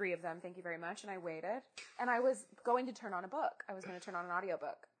tacos, 3 of them. Thank you very much. And I waited, and I was going to turn on a book. I was going to turn on an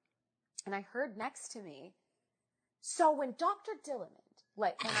audiobook, and I heard next to me. So when Dr. Dillamond,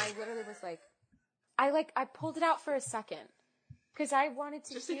 and I literally was like, I pulled it out for a second because I wanted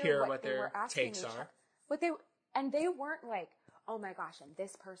to Just to hear hear what what they their were asking takes each are. other. And they weren't like, oh my gosh, and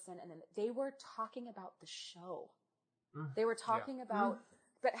this person, and then they were talking about the show. They were talking about,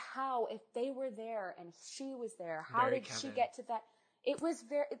 but how, if they were there and she was there, how Very did she Kevin. get to that? It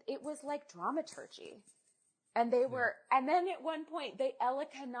was like dramaturgy. And they were, and then at one point they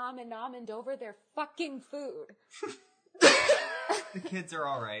Nomined over their fucking food. The kids are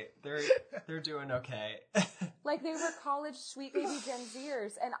all right. They're doing okay. Like they were college sweet baby Gen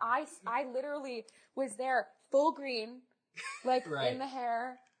Zers, and I literally was there full green, like Right. in the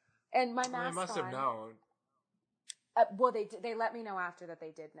hair, and my mask They must on. have known. Well, they let me know after that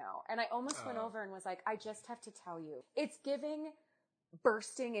they did know, and I almost went over and was like, I just have to tell you, it's giving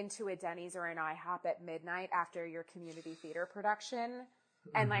bursting into a Denny's or an IHOP at midnight after your community theater production.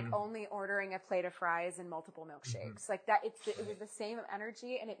 And like only ordering a plate of fries and multiple milkshakes, like that. It was the same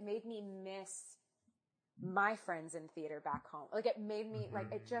energy, and it made me miss my friends in theater back home. Like it made me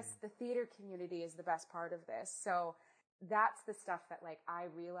like it just the theater community is the best part of this. So that's the stuff that like I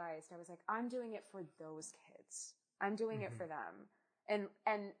realized I was like, I'm doing it for those kids. I'm doing it for them. And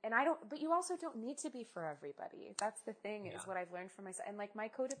I don't, but you also don't need to be for everybody. That's the thing is what I've learned from myself, and like my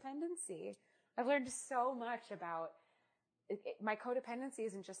codependency. I've learned so much about. My codependency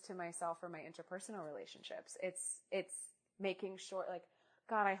isn't just to myself or my interpersonal relationships. It's making sure, like,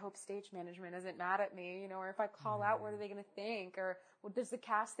 God, I hope stage management isn't mad at me, you know, or if I call out, what are they going to think? Or well, does the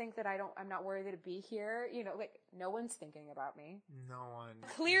cast think that I'm not worthy to be here? You know, like, no one's thinking about me. No one.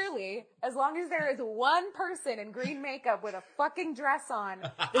 Clearly, as long as there is one person in green makeup with a fucking dress on,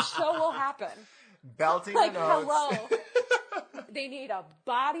 the show will happen. Belting Like, the notes. hello. They need a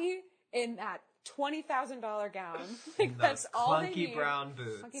body in that $20,000 gown. Like, that's all they need. Clunky brown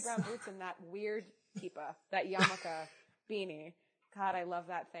boots. Funky brown boots and that weird kippah, that yarmulke beanie. God, I love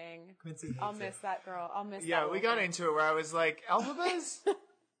that thing. Quincy hates I'll miss that girl. I'll miss that. Yeah, we little got thing. into it where I was like, Elphaba's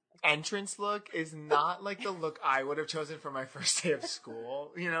entrance look is not like the look I would have chosen for my first day of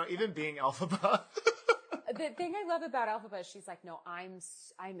school. You know, even being Elphaba. The thing I love about Elphaba is she's like, no, I'm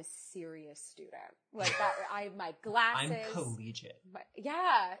a serious student. Like that, I have my glasses. I'm collegiate.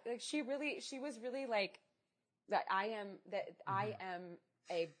 Yeah, like she was really like that. I am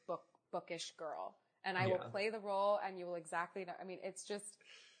a bookish girl, and I will play the role, and you will exactly know. I mean, it's just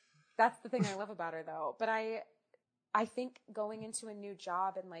that's the thing I love about her, though. But I think going into a new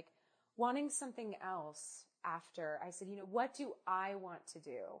job and like wanting something else after, I said, you know, what do I want to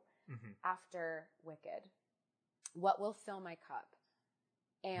do after Wicked? What will fill my cup?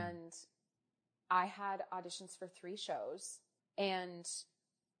 And I had auditions for 3 shows, and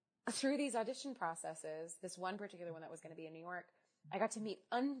through these audition processes, this one particular one that was going to be in New York, I got to meet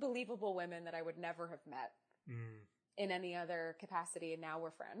unbelievable women that I would never have met in any other capacity, and now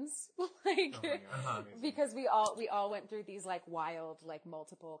we're friends. Like, because we all went through these like wild, like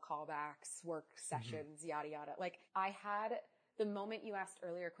multiple callbacks, work sessions, yada yada. Like I had the moment you asked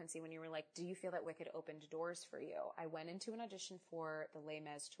earlier, Quincy, when you were like, do you feel that Wicked opened doors for you? I went into an audition for the Les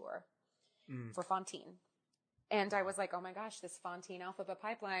Mis tour for Fontaine. And I was like, oh my gosh, this Fontaine Elphaba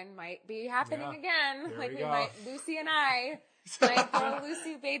pipeline might be happening again. There like we we go. might, Lucy and I might throw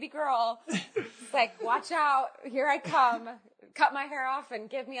Lucy baby girl. Like, watch out, here I come. Cut my hair off and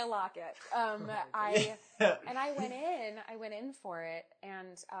give me a locket. I went in for it,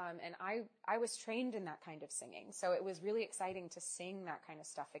 and I was trained in that kind of singing. So it was really exciting to sing that kind of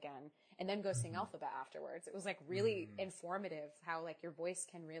stuff again, and then go sing Elphaba afterwards. It was like really informative how like your voice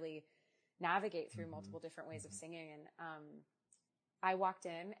can really navigate through multiple different ways of singing. I walked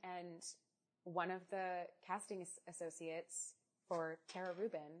in and one of the casting associates for Tara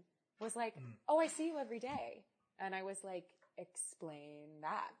Rubin was like, "Oh, I see you every day." And I was like, "Explain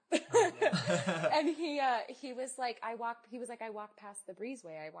that." And he was like, I walk past the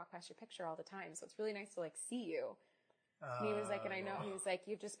breezeway. I walk past your picture all the time. So it's really nice to like see you. And he was like, and I know, he was like,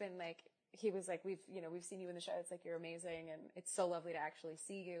 you've just been like, he was like, we've seen you in the show. It's like, you're amazing. And it's so lovely to actually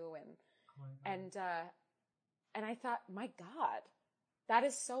see you. And I thought, my God, that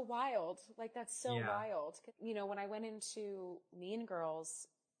is so wild. Like, that's so wild. You know, when I went into Mean Girls,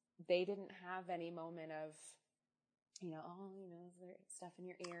 they didn't have any moment of, is there stuff in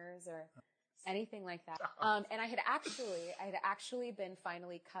your ears or anything like that. And I had actually been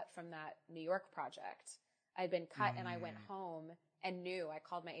finally cut from that New York project. I had been cut and I went home and I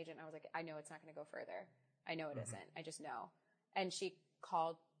called my agent. I was like, I know it's not going to go further. I know it isn't. I just know. And she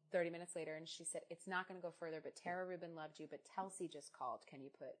called 30 minutes later and she said, it's not going to go further, but Tara Rubin loved you, but Telsey just called. Can you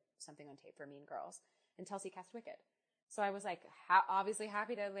put something on tape for Mean Girls? And Telsey cast Wicked. So I was like, obviously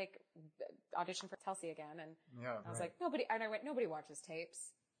happy to like audition for Telsey again. And I was like, nobody watches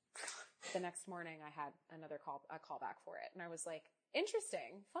tapes. The next morning I had a callback for it. And I was like,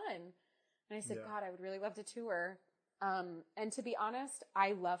 interesting, fun. And I said, God, I would really love to tour. And to be honest,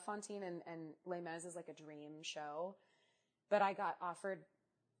 I love Fantine and Les Mis is like a dream show, but I got offered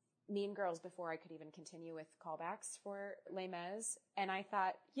Mean Girls before I could even continue with callbacks for Les Mis. And I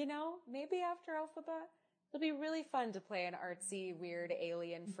thought, maybe after Elphaba, it'll be really fun to play an artsy, weird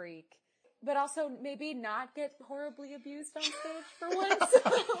alien freak, but also maybe not get horribly abused on stage for once.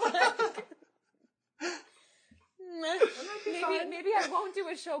 Maybe I won't do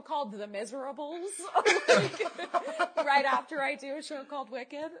a show called The Miserables right after I do a show called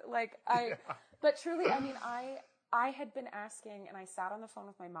Wicked. But truly, I mean, I had been asking, and I sat on the phone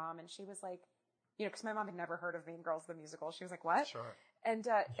with my mom, and she was like, because my mom had never heard of Mean Girls the musical. She was like, "What?" Sure. And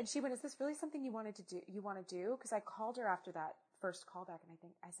she went, "Is this really something you want to do?" Because I called her after that first callback, and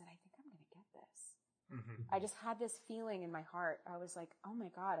I said, "I think I'm going to get this." Mm-hmm. I just had this feeling in my heart. I was like, "Oh my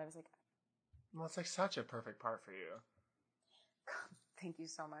God!" I was like, "Well, it's like such a perfect part for you." Thank you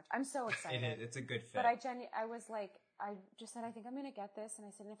so much. I'm so excited. It is. It's a good fit. But I was like, I just said, I think I'm going to get this. And I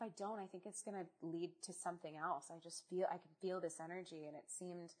said, and if I don't, I think it's going to lead to something else. I can feel this energy. And it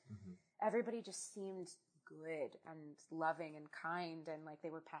seemed, everybody just seemed good and loving and kind. And like they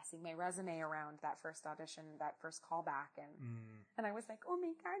were passing my resume around that first audition, that first callback. And I was like, oh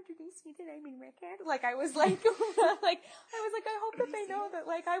my God, did they see that I'm in Wicked? Like I was like, I hope that they know that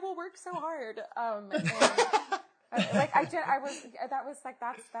like I will work so hard.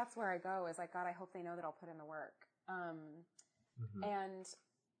 That's where I go is like, God, I hope they know that I'll put in the work. And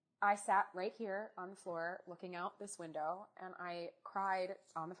I sat right here on the floor looking out this window and I cried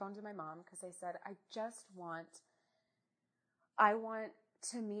on the phone to my mom because I said, I want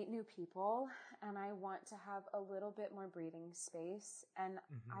to meet new people and I want to have a little bit more breathing space and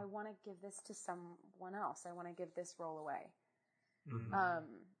I want to give this to someone else. I want to give this role away.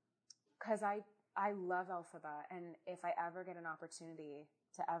 'Cause I love Elphaba, and if I ever get an opportunity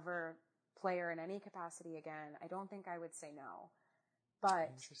to ever play her in any capacity again, I don't think I would say no. But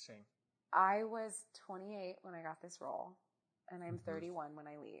interesting. I was 28 when I got this role, and I'm 31 when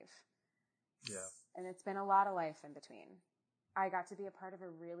I leave. Yeah. And it's been a lot of life in between. I got to be a part of a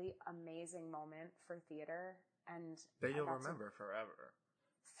really amazing moment for theater, and that you'll remember forever.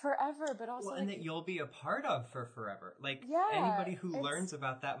 Forever, but also and that you'll be a part of for forever. Like anybody who learns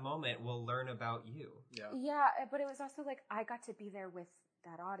about that moment will learn about you. Yeah, but it was also like I got to be there with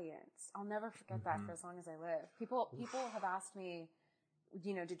that audience. I'll never forget that for as long as I live. People have asked me,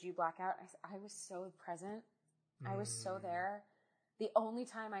 did you black out? I was so present. I was so there. The only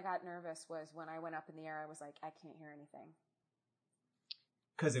time I got nervous was when I went up in the air. I was like, I can't hear anything.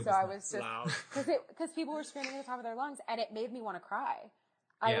 Because it was loud. Because people were screaming at the top of their lungs, and it made me want to cry.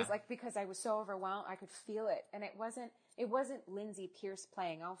 I was like, because I was so overwhelmed, I could feel it. And it wasn't Lindsay Pierce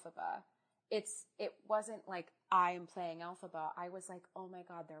playing Elphaba. It wasn't like I am playing Elphaba. I was like, oh my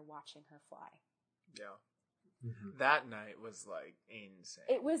God, they're watching her fly. Yeah. That night was like insane.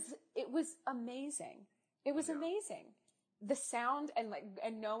 It was amazing. It was amazing. The sound and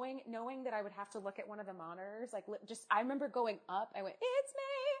knowing that I would have to look at one of the monitors, I remember going up, I went, it's me.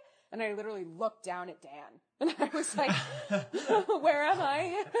 And I literally looked down at Dan. And I was like, where am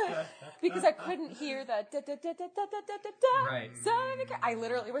I? Because I couldn't hear the da-da-da-da-da-da-da-da. Right. I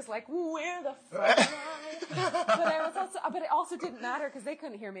literally was like, where the fuck am I? But it also didn't matter because they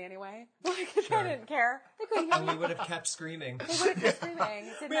couldn't hear me anyway. Like, they didn't care. They couldn't hear me. And we would have kept screaming. They would have kept screaming.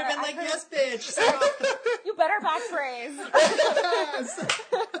 We would have been like, yes, bitch. You better back phrase. Yes.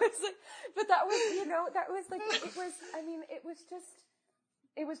 But that was, it was just,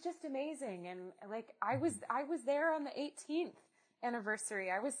 it was just amazing. And like, I was there on the 18th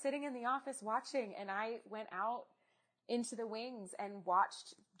anniversary. I was sitting in the office watching, and I went out into the wings and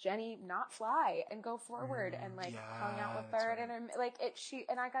watched Jenny not fly and go forward, and like hung out with her, and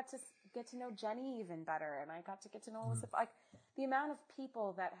I got to get to know Jenny even better, and I got to get to know Alyssa. Like, the amount of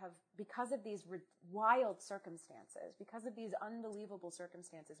people that have, because of these wild circumstances, because of these unbelievable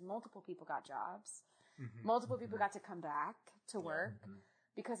circumstances, multiple people got jobs, multiple people got to come back to work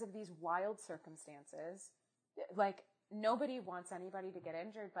because of these wild circumstances. Like, nobody wants anybody to get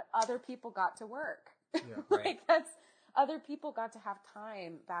injured, but other people got to work. Yeah, like, other people got to have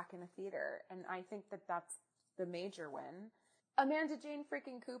time back in the theater. And I think that that's the major win. Amanda Jane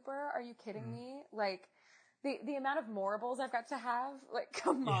freaking Cooper, are you kidding me? Like, the amount of morables I've got to have, like,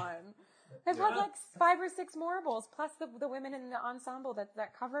 come on. I've had like 5 or 6 morables, plus the women in the ensemble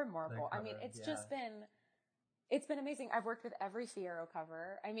that cover morable. I mean, it's just been amazing. I've worked with every Fiyero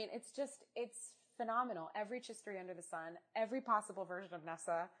cover. I mean, it's phenomenal. Every Chistry under the sun, every possible version of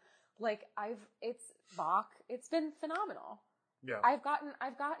Nessa. Like, it's Bach. It's been phenomenal. Yeah. I've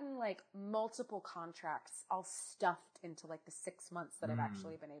gotten like multiple contracts all stuffed into like the 6 months that I've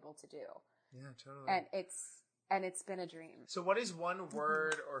actually been able to do. Yeah, totally. And it's been a dream. So what is one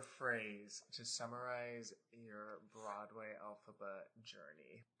word or phrase to summarize your Broadway Elphaba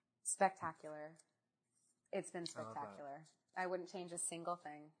journey? Spectacular. It's been spectacular. I wouldn't change a single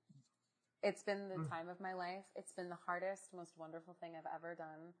thing. It's been the time of my life. It's been the hardest, most wonderful thing I've ever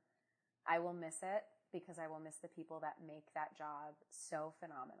done. I will miss it because I will miss the people that make that job so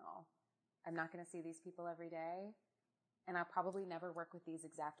phenomenal. I'm not going to see these people every day. And I'll probably never work with these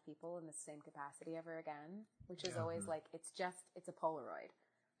exact people in the same capacity ever again, which is always like, it's a Polaroid.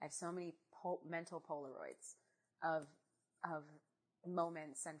 I have so many mental Polaroids of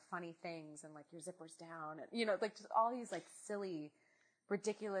moments and funny things, and like your zipper's down, and, you know, like just all these like silly,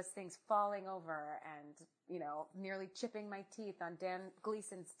 ridiculous things, falling over and, you know, nearly chipping my teeth on Dan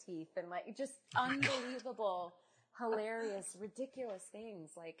Gleason's teeth, and like just unbelievable, hilarious, ridiculous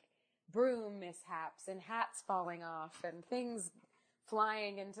things, like broom mishaps and hats falling off and things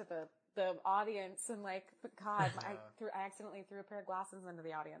flying into the audience, and like, God, I accidentally threw a pair of glasses into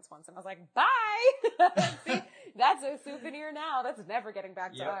the audience once, and I was like, bye! See, that's a souvenir now. That's never getting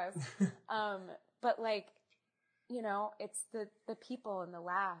back to us. But like, you know, it's the people and the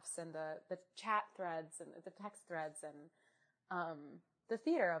laughs and the chat threads and the text threads and the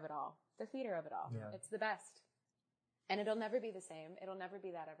theater of it all. The theater of it all. Yeah. It's the best. And it'll never be the same. It'll never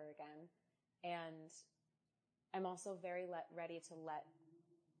be that ever again. And I'm also very ready to let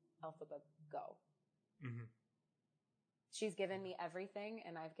Elphaba go. Mm-hmm. She's given me everything,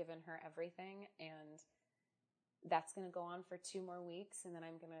 and I've given her everything, and that's going to go on for 2 more weeks, and then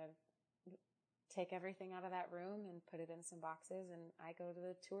I'm going to take everything out of that room and put it in some boxes, and I go to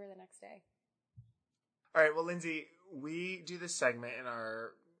the tour the next day. All right, well, Lindsay, we do this segment in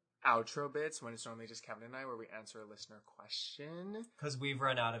our outro bits when it's normally just Kevin and I, where we answer a listener question. Because we've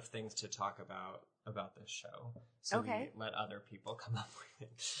run out of things to talk about this show. So we let other people come up with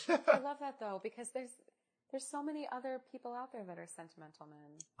it. I love that, though, because there's so many other people out there that are sentimental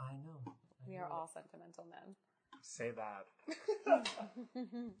men. I know. We are all sentimental men. Say that.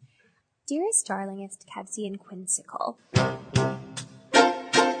 Dearest, darlingest, Kevsy and Quinsicle.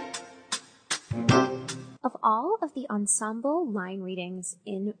 Of all of the ensemble line readings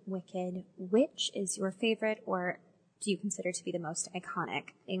in Wicked, which is your favorite, or do you consider to be the most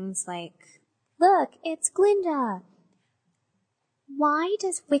iconic? Things like, look, it's Glinda. Why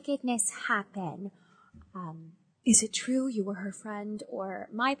does wickedness happen? Is it true you were her friend? Or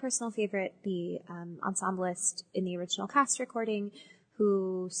my personal favorite, the ensemblist in the original cast recording,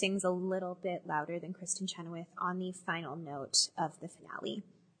 who sings a little bit louder than Kristen Chenoweth on the final note of the finale.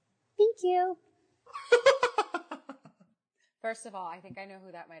 Thank you. First of all, I think I know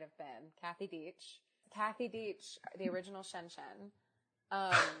who that might have been. Kathy Deitch. Kathy Deitch, the original Shen Shen,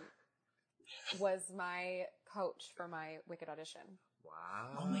 was my coach for my Wicked audition.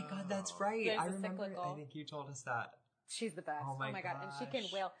 Wow. Oh my God, that's right. There's I a remember. cyclical. I think you told us that. She's the best. Oh my God. And she can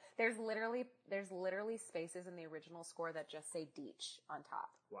wail. There's literally spaces in the original score that just say Deitch on top.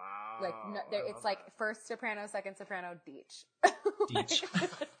 Wow. Like, no, it's like first soprano, second soprano, Deitch. Deitch.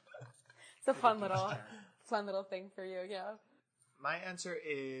 It's a fun little thing for you, yeah. My answer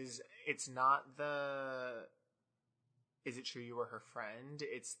is, it's not is it true you were her friend?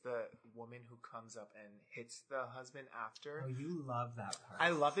 It's the woman who comes up and hits the husband after. Oh, you love that part. I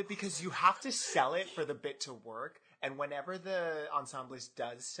love it because you have to sell it for the bit to work. And whenever the ensemblist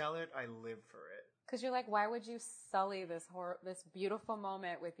does sell it, I live for it. Because you're like, why would you sully this beautiful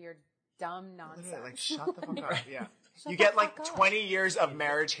moment with your dumb nonsense? Literally, like, shut the fuck up. Yeah. You get like 20 years of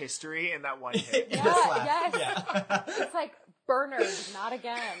marriage history in that one hit. Yeah, yes. Yeah. It's like Bernard, not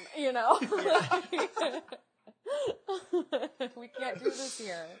again, you know? We can't do this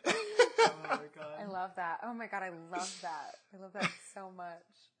here. Oh my god. I love that. Oh my god, I love that. I love that so much.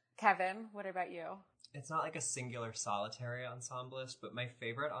 Kevin, what about you? It's not like a singular solitary ensemblist, but my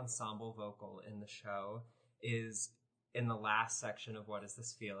favorite ensemble vocal in the show is in the last section of What Is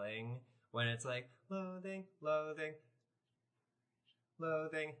This Feeling? When it's like, loathing, loathing,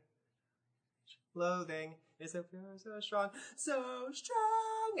 loathing, loathing is so pure, so strong, so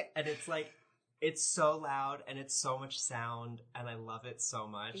strong. And it's like, it's so loud and it's so much sound and I love it so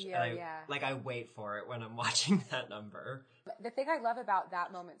much. Yeah, and I wait for it when I'm watching that number. The thing I love about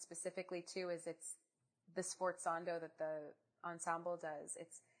that moment specifically too is it's the sforzando that the ensemble does.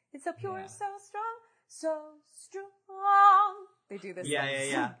 It's so pure, Yeah. so strong, so strong. They do this. Yeah, like, yeah,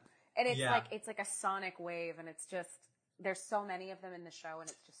 yeah. And it's Yeah. it's like a sonic wave, and it's just there's so many of them in the show, and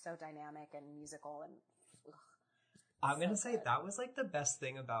it's just so dynamic and musical. And I'm gonna so say good. that was like the best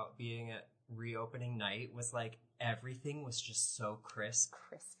thing about being at reopening night was like everything was just so crisp.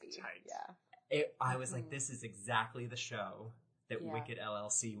 crispy. Tight. Yeah. I was like, this is exactly the show that Yeah. Wicked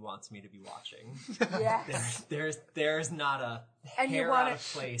LLC wants me to be watching. Yes. There's not a And you hair wanna- out of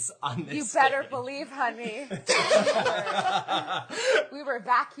place on this. You better stage. believe, honey. We were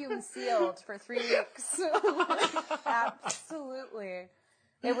vacuum sealed for 3 weeks. Absolutely.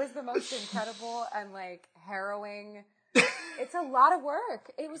 It was the most incredible and like harrowing. It's a lot of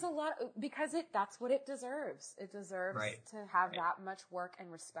work. It was a lot because that's what it deserves. It deserves Right. to have Right. that much work and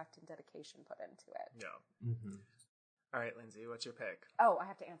respect and dedication put into it. Yeah. Mhm. All right, Lindsay, what's your pick? Oh, I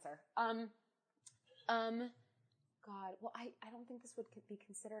have to answer. God, well, I don't think this would be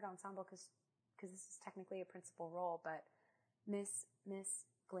considered ensemble because this is technically a principal role, but Miss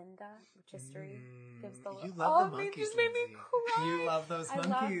Glinda, Rotisserie, gives the You love the it monkeys, just made me Lindsay. cry. You love those I monkeys,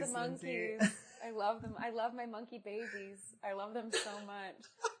 love the Lindsay. monkeys. I love them. I love my monkey babies. I love them so much.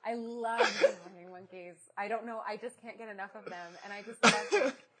 I love the fucking monkeys. I don't know. I just can't get enough of them. And I just love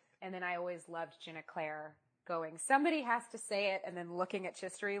them. And then I always loved Jenna Claire going, somebody has to say it, and then looking at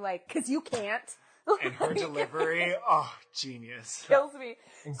Chistery like, cause you can't. And her delivery, oh, genius. Kills me.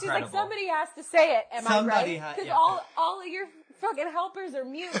 She's Incredible. like, somebody has to say it. Am Somebody I right? ha- Because yeah. all of your fucking helpers are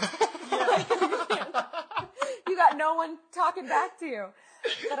mute. Like, you got no one talking back to you.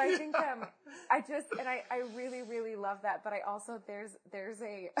 But I think I really, really love that. But I also there is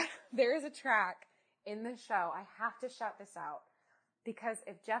a track in the show. I have to shout this out. Because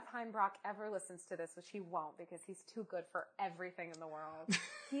if Jeff Heimbrock ever listens to this, which he won't because he's too good for everything in the world,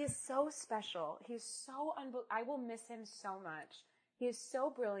 he is so special. He's so I will miss him so much. He is so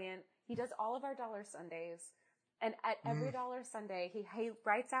brilliant. He does all of our Dollar Sundays. And at every Dollar Sunday, he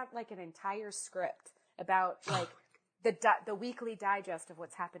writes out like an entire script about like the weekly digest of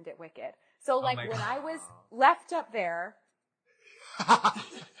what's happened at Wicked. So like my when God. I was left up there,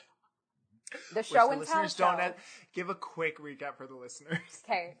 the show Which and the tell listeners show. don't have. Give a quick recap for the listeners.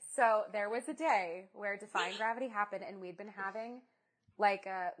 Okay, so there was a day where Defying Gravity happened, and we'd been having like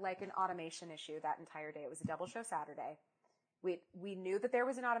an automation issue that entire day. It was a double show Saturday. We knew that there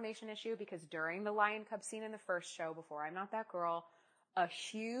was an automation issue because during the Lion Cub scene in the first show, before I'm Not That Girl, a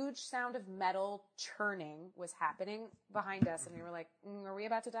huge sound of metal churning was happening behind us, and we were like, "Are we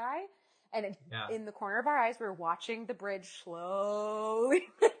about to die?" And in the corner of our eyes, we were watching the bridge slowly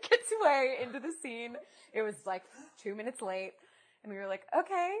make its way into the scene. It was like 2 minutes late. And we were like,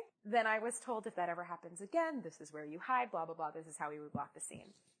 okay. Then I was told if that ever happens again, this is where you hide, blah, blah, blah. This is how we would block the scene.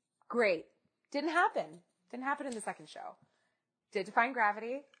 Great. Didn't happen. Didn't happen in the second show. Did Defying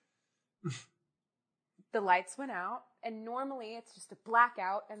Gravity. The lights went out, and normally it's just a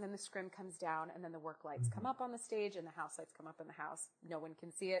blackout, and then the scrim comes down, and then the work lights come up on the stage, and the house lights come up in the house. No one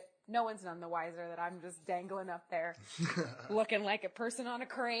can see it. No one's none the wiser that I'm just dangling up there, looking like a person on a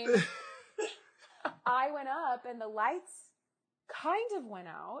crane. I went up, and the lights kind of went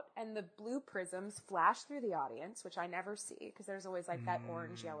out, and the blue prisms flashed through the audience, which I never see, because there's always like that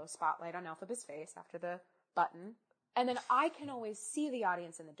orange-yellow spotlight on Elphaba's face after the button. And then I can always see the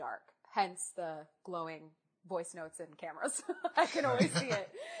audience in the dark. Hence the glowing voice notes and cameras. I can always see it.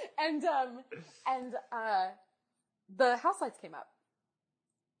 And the house lights came up.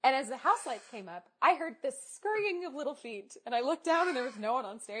 And as the house lights came up, I heard this scurrying of little feet. And I looked down and there was no one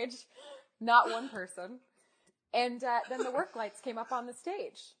on stage. Not one person. And then the work lights came up on the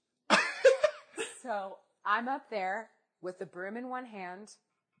stage. So I'm up there with the broom in one hand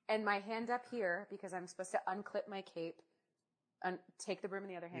and my hand up here because I'm supposed to unclip my cape. Take the broom in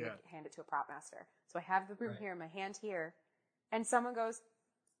the other hand and hand it to a prop master. So I have the broom here, my hand here, and someone goes,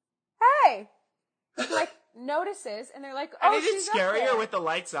 "Hey!" I'm like, notices, and they're like, And oh, is it she's up there. scarier with the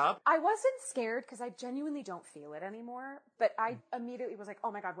lights up? I wasn't scared because I genuinely don't feel it anymore, but I immediately was like,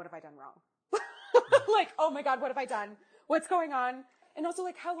 oh my God, what have I done wrong? Like, oh my God, what have I done? What's going on? And also,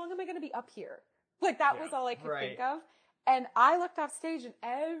 like, how long am I going to be up here? Like, that was all I could think of. And I looked off stage and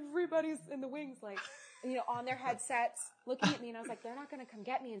everybody's in the wings, like, you know, on their headsets, looking at me, and I was like, they're not going to come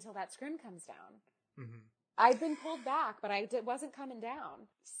get me until that scrim comes down. Mm-hmm. I'd been pulled back, but wasn't coming down.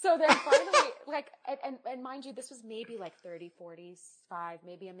 So then finally, like, and mind you, this was maybe like 30, 45,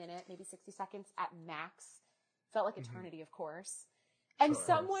 maybe a minute, maybe 60 seconds at max. Felt like eternity, of course. And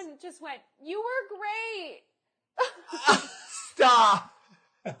someone just went, you were great. Stop.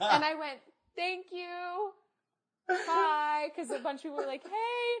 And I went, thank you. Hi. Because a bunch of people were like, hey.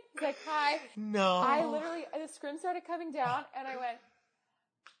 It's like, hi. No. I literally, the scrim started coming down, and I went,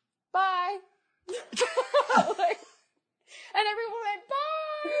 bye. Like, and everyone went,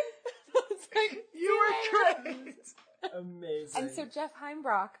 bye. It's like, You were great. Amazing. and so Jeff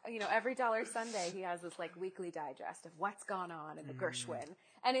Heimbrock, you know, every Dollar Sunday, he has this like weekly digest of what's gone on in the Gershwin.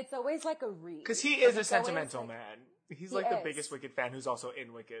 And it's always like a read. Because he is a It's always, sentimental like- man. He's He like the is. biggest Wicked fan who's also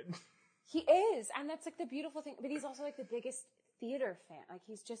in Wicked. He is, and that's like the beautiful thing. But he's also like the biggest theater fan. Like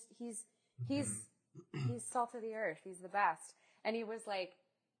he's salt of the earth. He's the best. And he was like,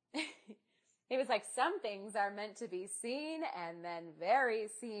 some things are meant to be seen and then very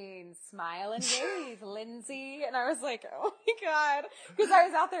seen. Smile and wave, Lindsay. And I was like, oh my God. Because I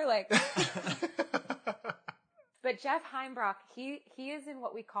was out there like, but Jeff Heimbrock, he is in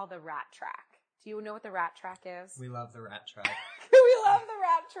what we call the rat track. Do you know what the rat track is? We love the rat track. We love the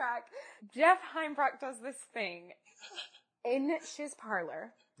rat track. Jeff Heimbrock does this thing in Shiz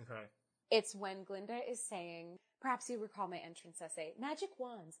Parlor. Okay. It's when Glinda is saying, perhaps you recall my entrance essay, magic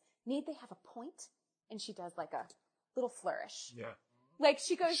wands, need they have a point? And she does like a little flourish. Yeah. Like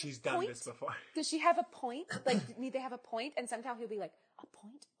she goes, She's done point? this before. Does she have a point? Like, need they have a point? And somehow he'll be like, a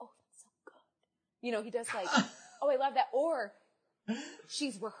point? Oh, that's so good. You know, he does like, oh, I love that. Or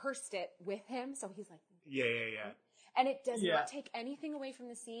she's rehearsed it with him. So he's like, Yeah. and it does not take anything away from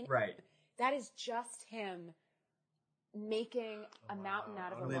the scene. Right. That is just him making a mountain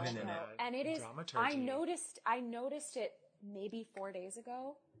out of a Living in molehill. it. And it is, Dramaturgy. I noticed it maybe 4 days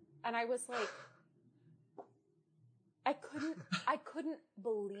ago, and I was like, I couldn't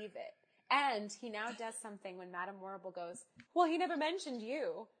believe it. And he now does something when Madame Horrible goes, well, he never mentioned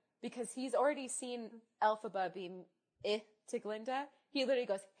you, because he's already seen Elphaba being to Glinda. He literally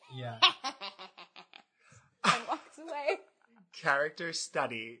goes, Yeah. and walks away. Character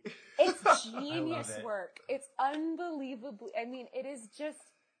study. It's genius it. work. It's unbelievably, I mean, it is just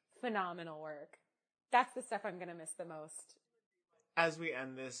phenomenal work. That's the stuff I'm going to miss the most. As we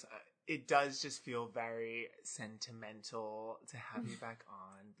end this, it does just feel very sentimental to have you back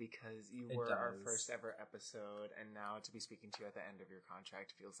on, because you It were our does. first ever episode, and now to be speaking to you at the end of your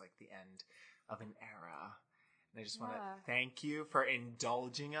contract feels like the end of an era. And I just want to Yeah. thank you for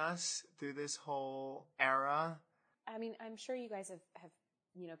indulging us through this whole era. I mean, I'm sure you guys have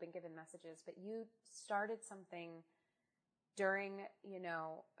you know, been given messages, but you started something during, you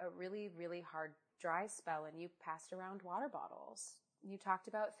know, a really, really hard dry spell, and you passed around water bottles. You talked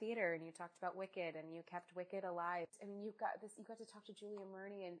about theater, and you talked about Wicked, and you kept Wicked alive. I mean, you got to talk to Julia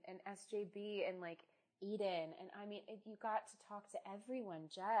Murney and SJB and like Eden. And I mean, you got to talk to everyone,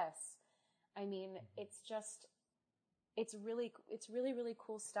 Jess. I mean, it's really, really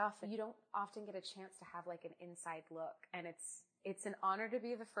cool stuff. You don't often get a chance to have like an inside look, and it's an honor to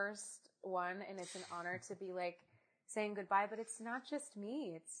be the first one, and it's an honor to be like saying goodbye, but it's not just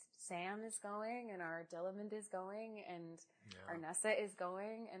me. It's Sam is going, and our Dillamond is going, and our Nessa is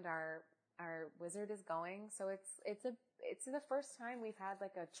going, and our Wizard is going. So it's the first time we've had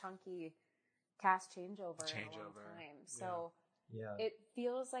like a chunky cast changeover in a long time. So Yeah. it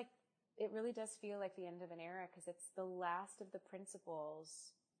really does feel like the end of an era, because it's the last of the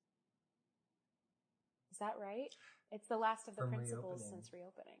principals. Is that right? It's the last of the From principals reopening. since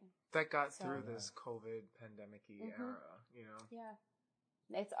reopening. That got So- through this COVID pandemic-y Mhm. era, you know? Yeah.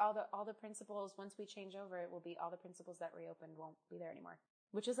 It's all the principals. Once we change over, it will be all the principals that reopened won't be there anymore.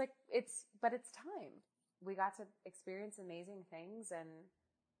 Which is like, but it's time. We got to experience amazing things and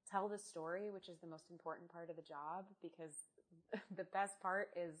tell the story, which is the most important part of the job, because the best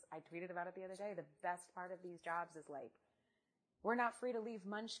part is, I tweeted about it the other day, the best part of these jobs is like, we're not free to leave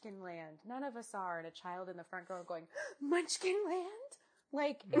Munchkin Land. None of us are. And a child in the front row going, Munchkin Land?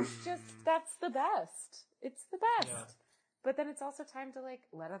 Like, it's just, that's the best. It's the best. Yeah. But then it's also time to like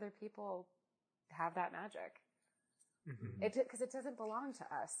let other people have that magic. Mm-hmm. Because it doesn't belong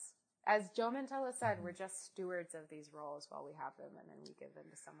to us. As Joe Mantella said, we're just stewards of these roles while we have them, and then we give them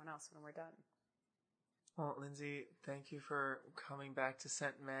to someone else when we're done. Well, Lindsay, thank you for coming back to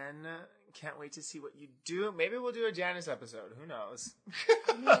Scent Men. Can't wait to see what you do. Maybe we'll do a Janice episode. Who knows?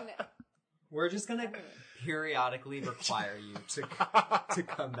 I mean, We're just gonna periodically require you to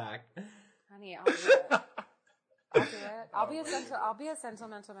come back. honey, I'll do it. I'll do it. I'll be a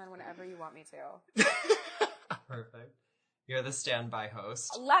sentimental man whenever you want me to. Perfect. You're the standby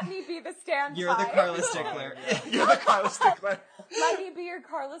host. Let me be the standby. You're the Carla Stickler. You're the Carla Stickler. Let me be your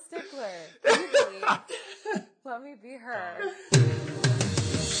Carla Stickler. Easily. Let me be her.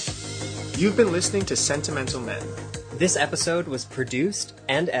 You've been listening to Sentimental Men. This episode was produced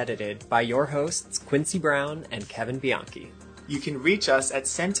and edited by your hosts, Quincy Brown and Kevin Bianchi. You can reach us at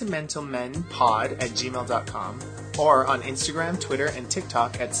sentimentalmenpod@gmail.com or on Instagram, Twitter, and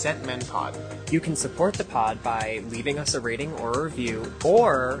TikTok at ScentMenPod. You can support the pod by leaving us a rating or a review,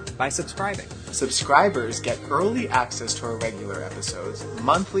 or by subscribing. Subscribers get early access to our regular episodes,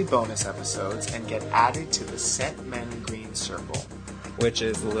 monthly bonus episodes, and get added to the Scent Men Green Circle. Which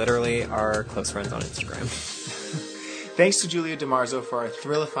is literally our close friends on Instagram. Thanks to Julia DiMarzo for our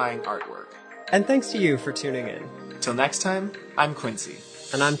thrillifying artwork. And thanks to you for tuning in. Till next time, I'm Quincy.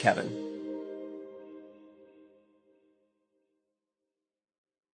 And I'm Kevin.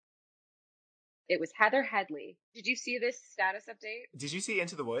 It was Heather Headley. Did you see this status update? Did you see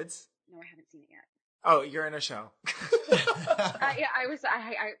Into the Woods? No, I haven't seen it yet. Oh, you're in a show. Yeah, I was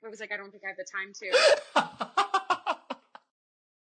like, I don't think I have the time to.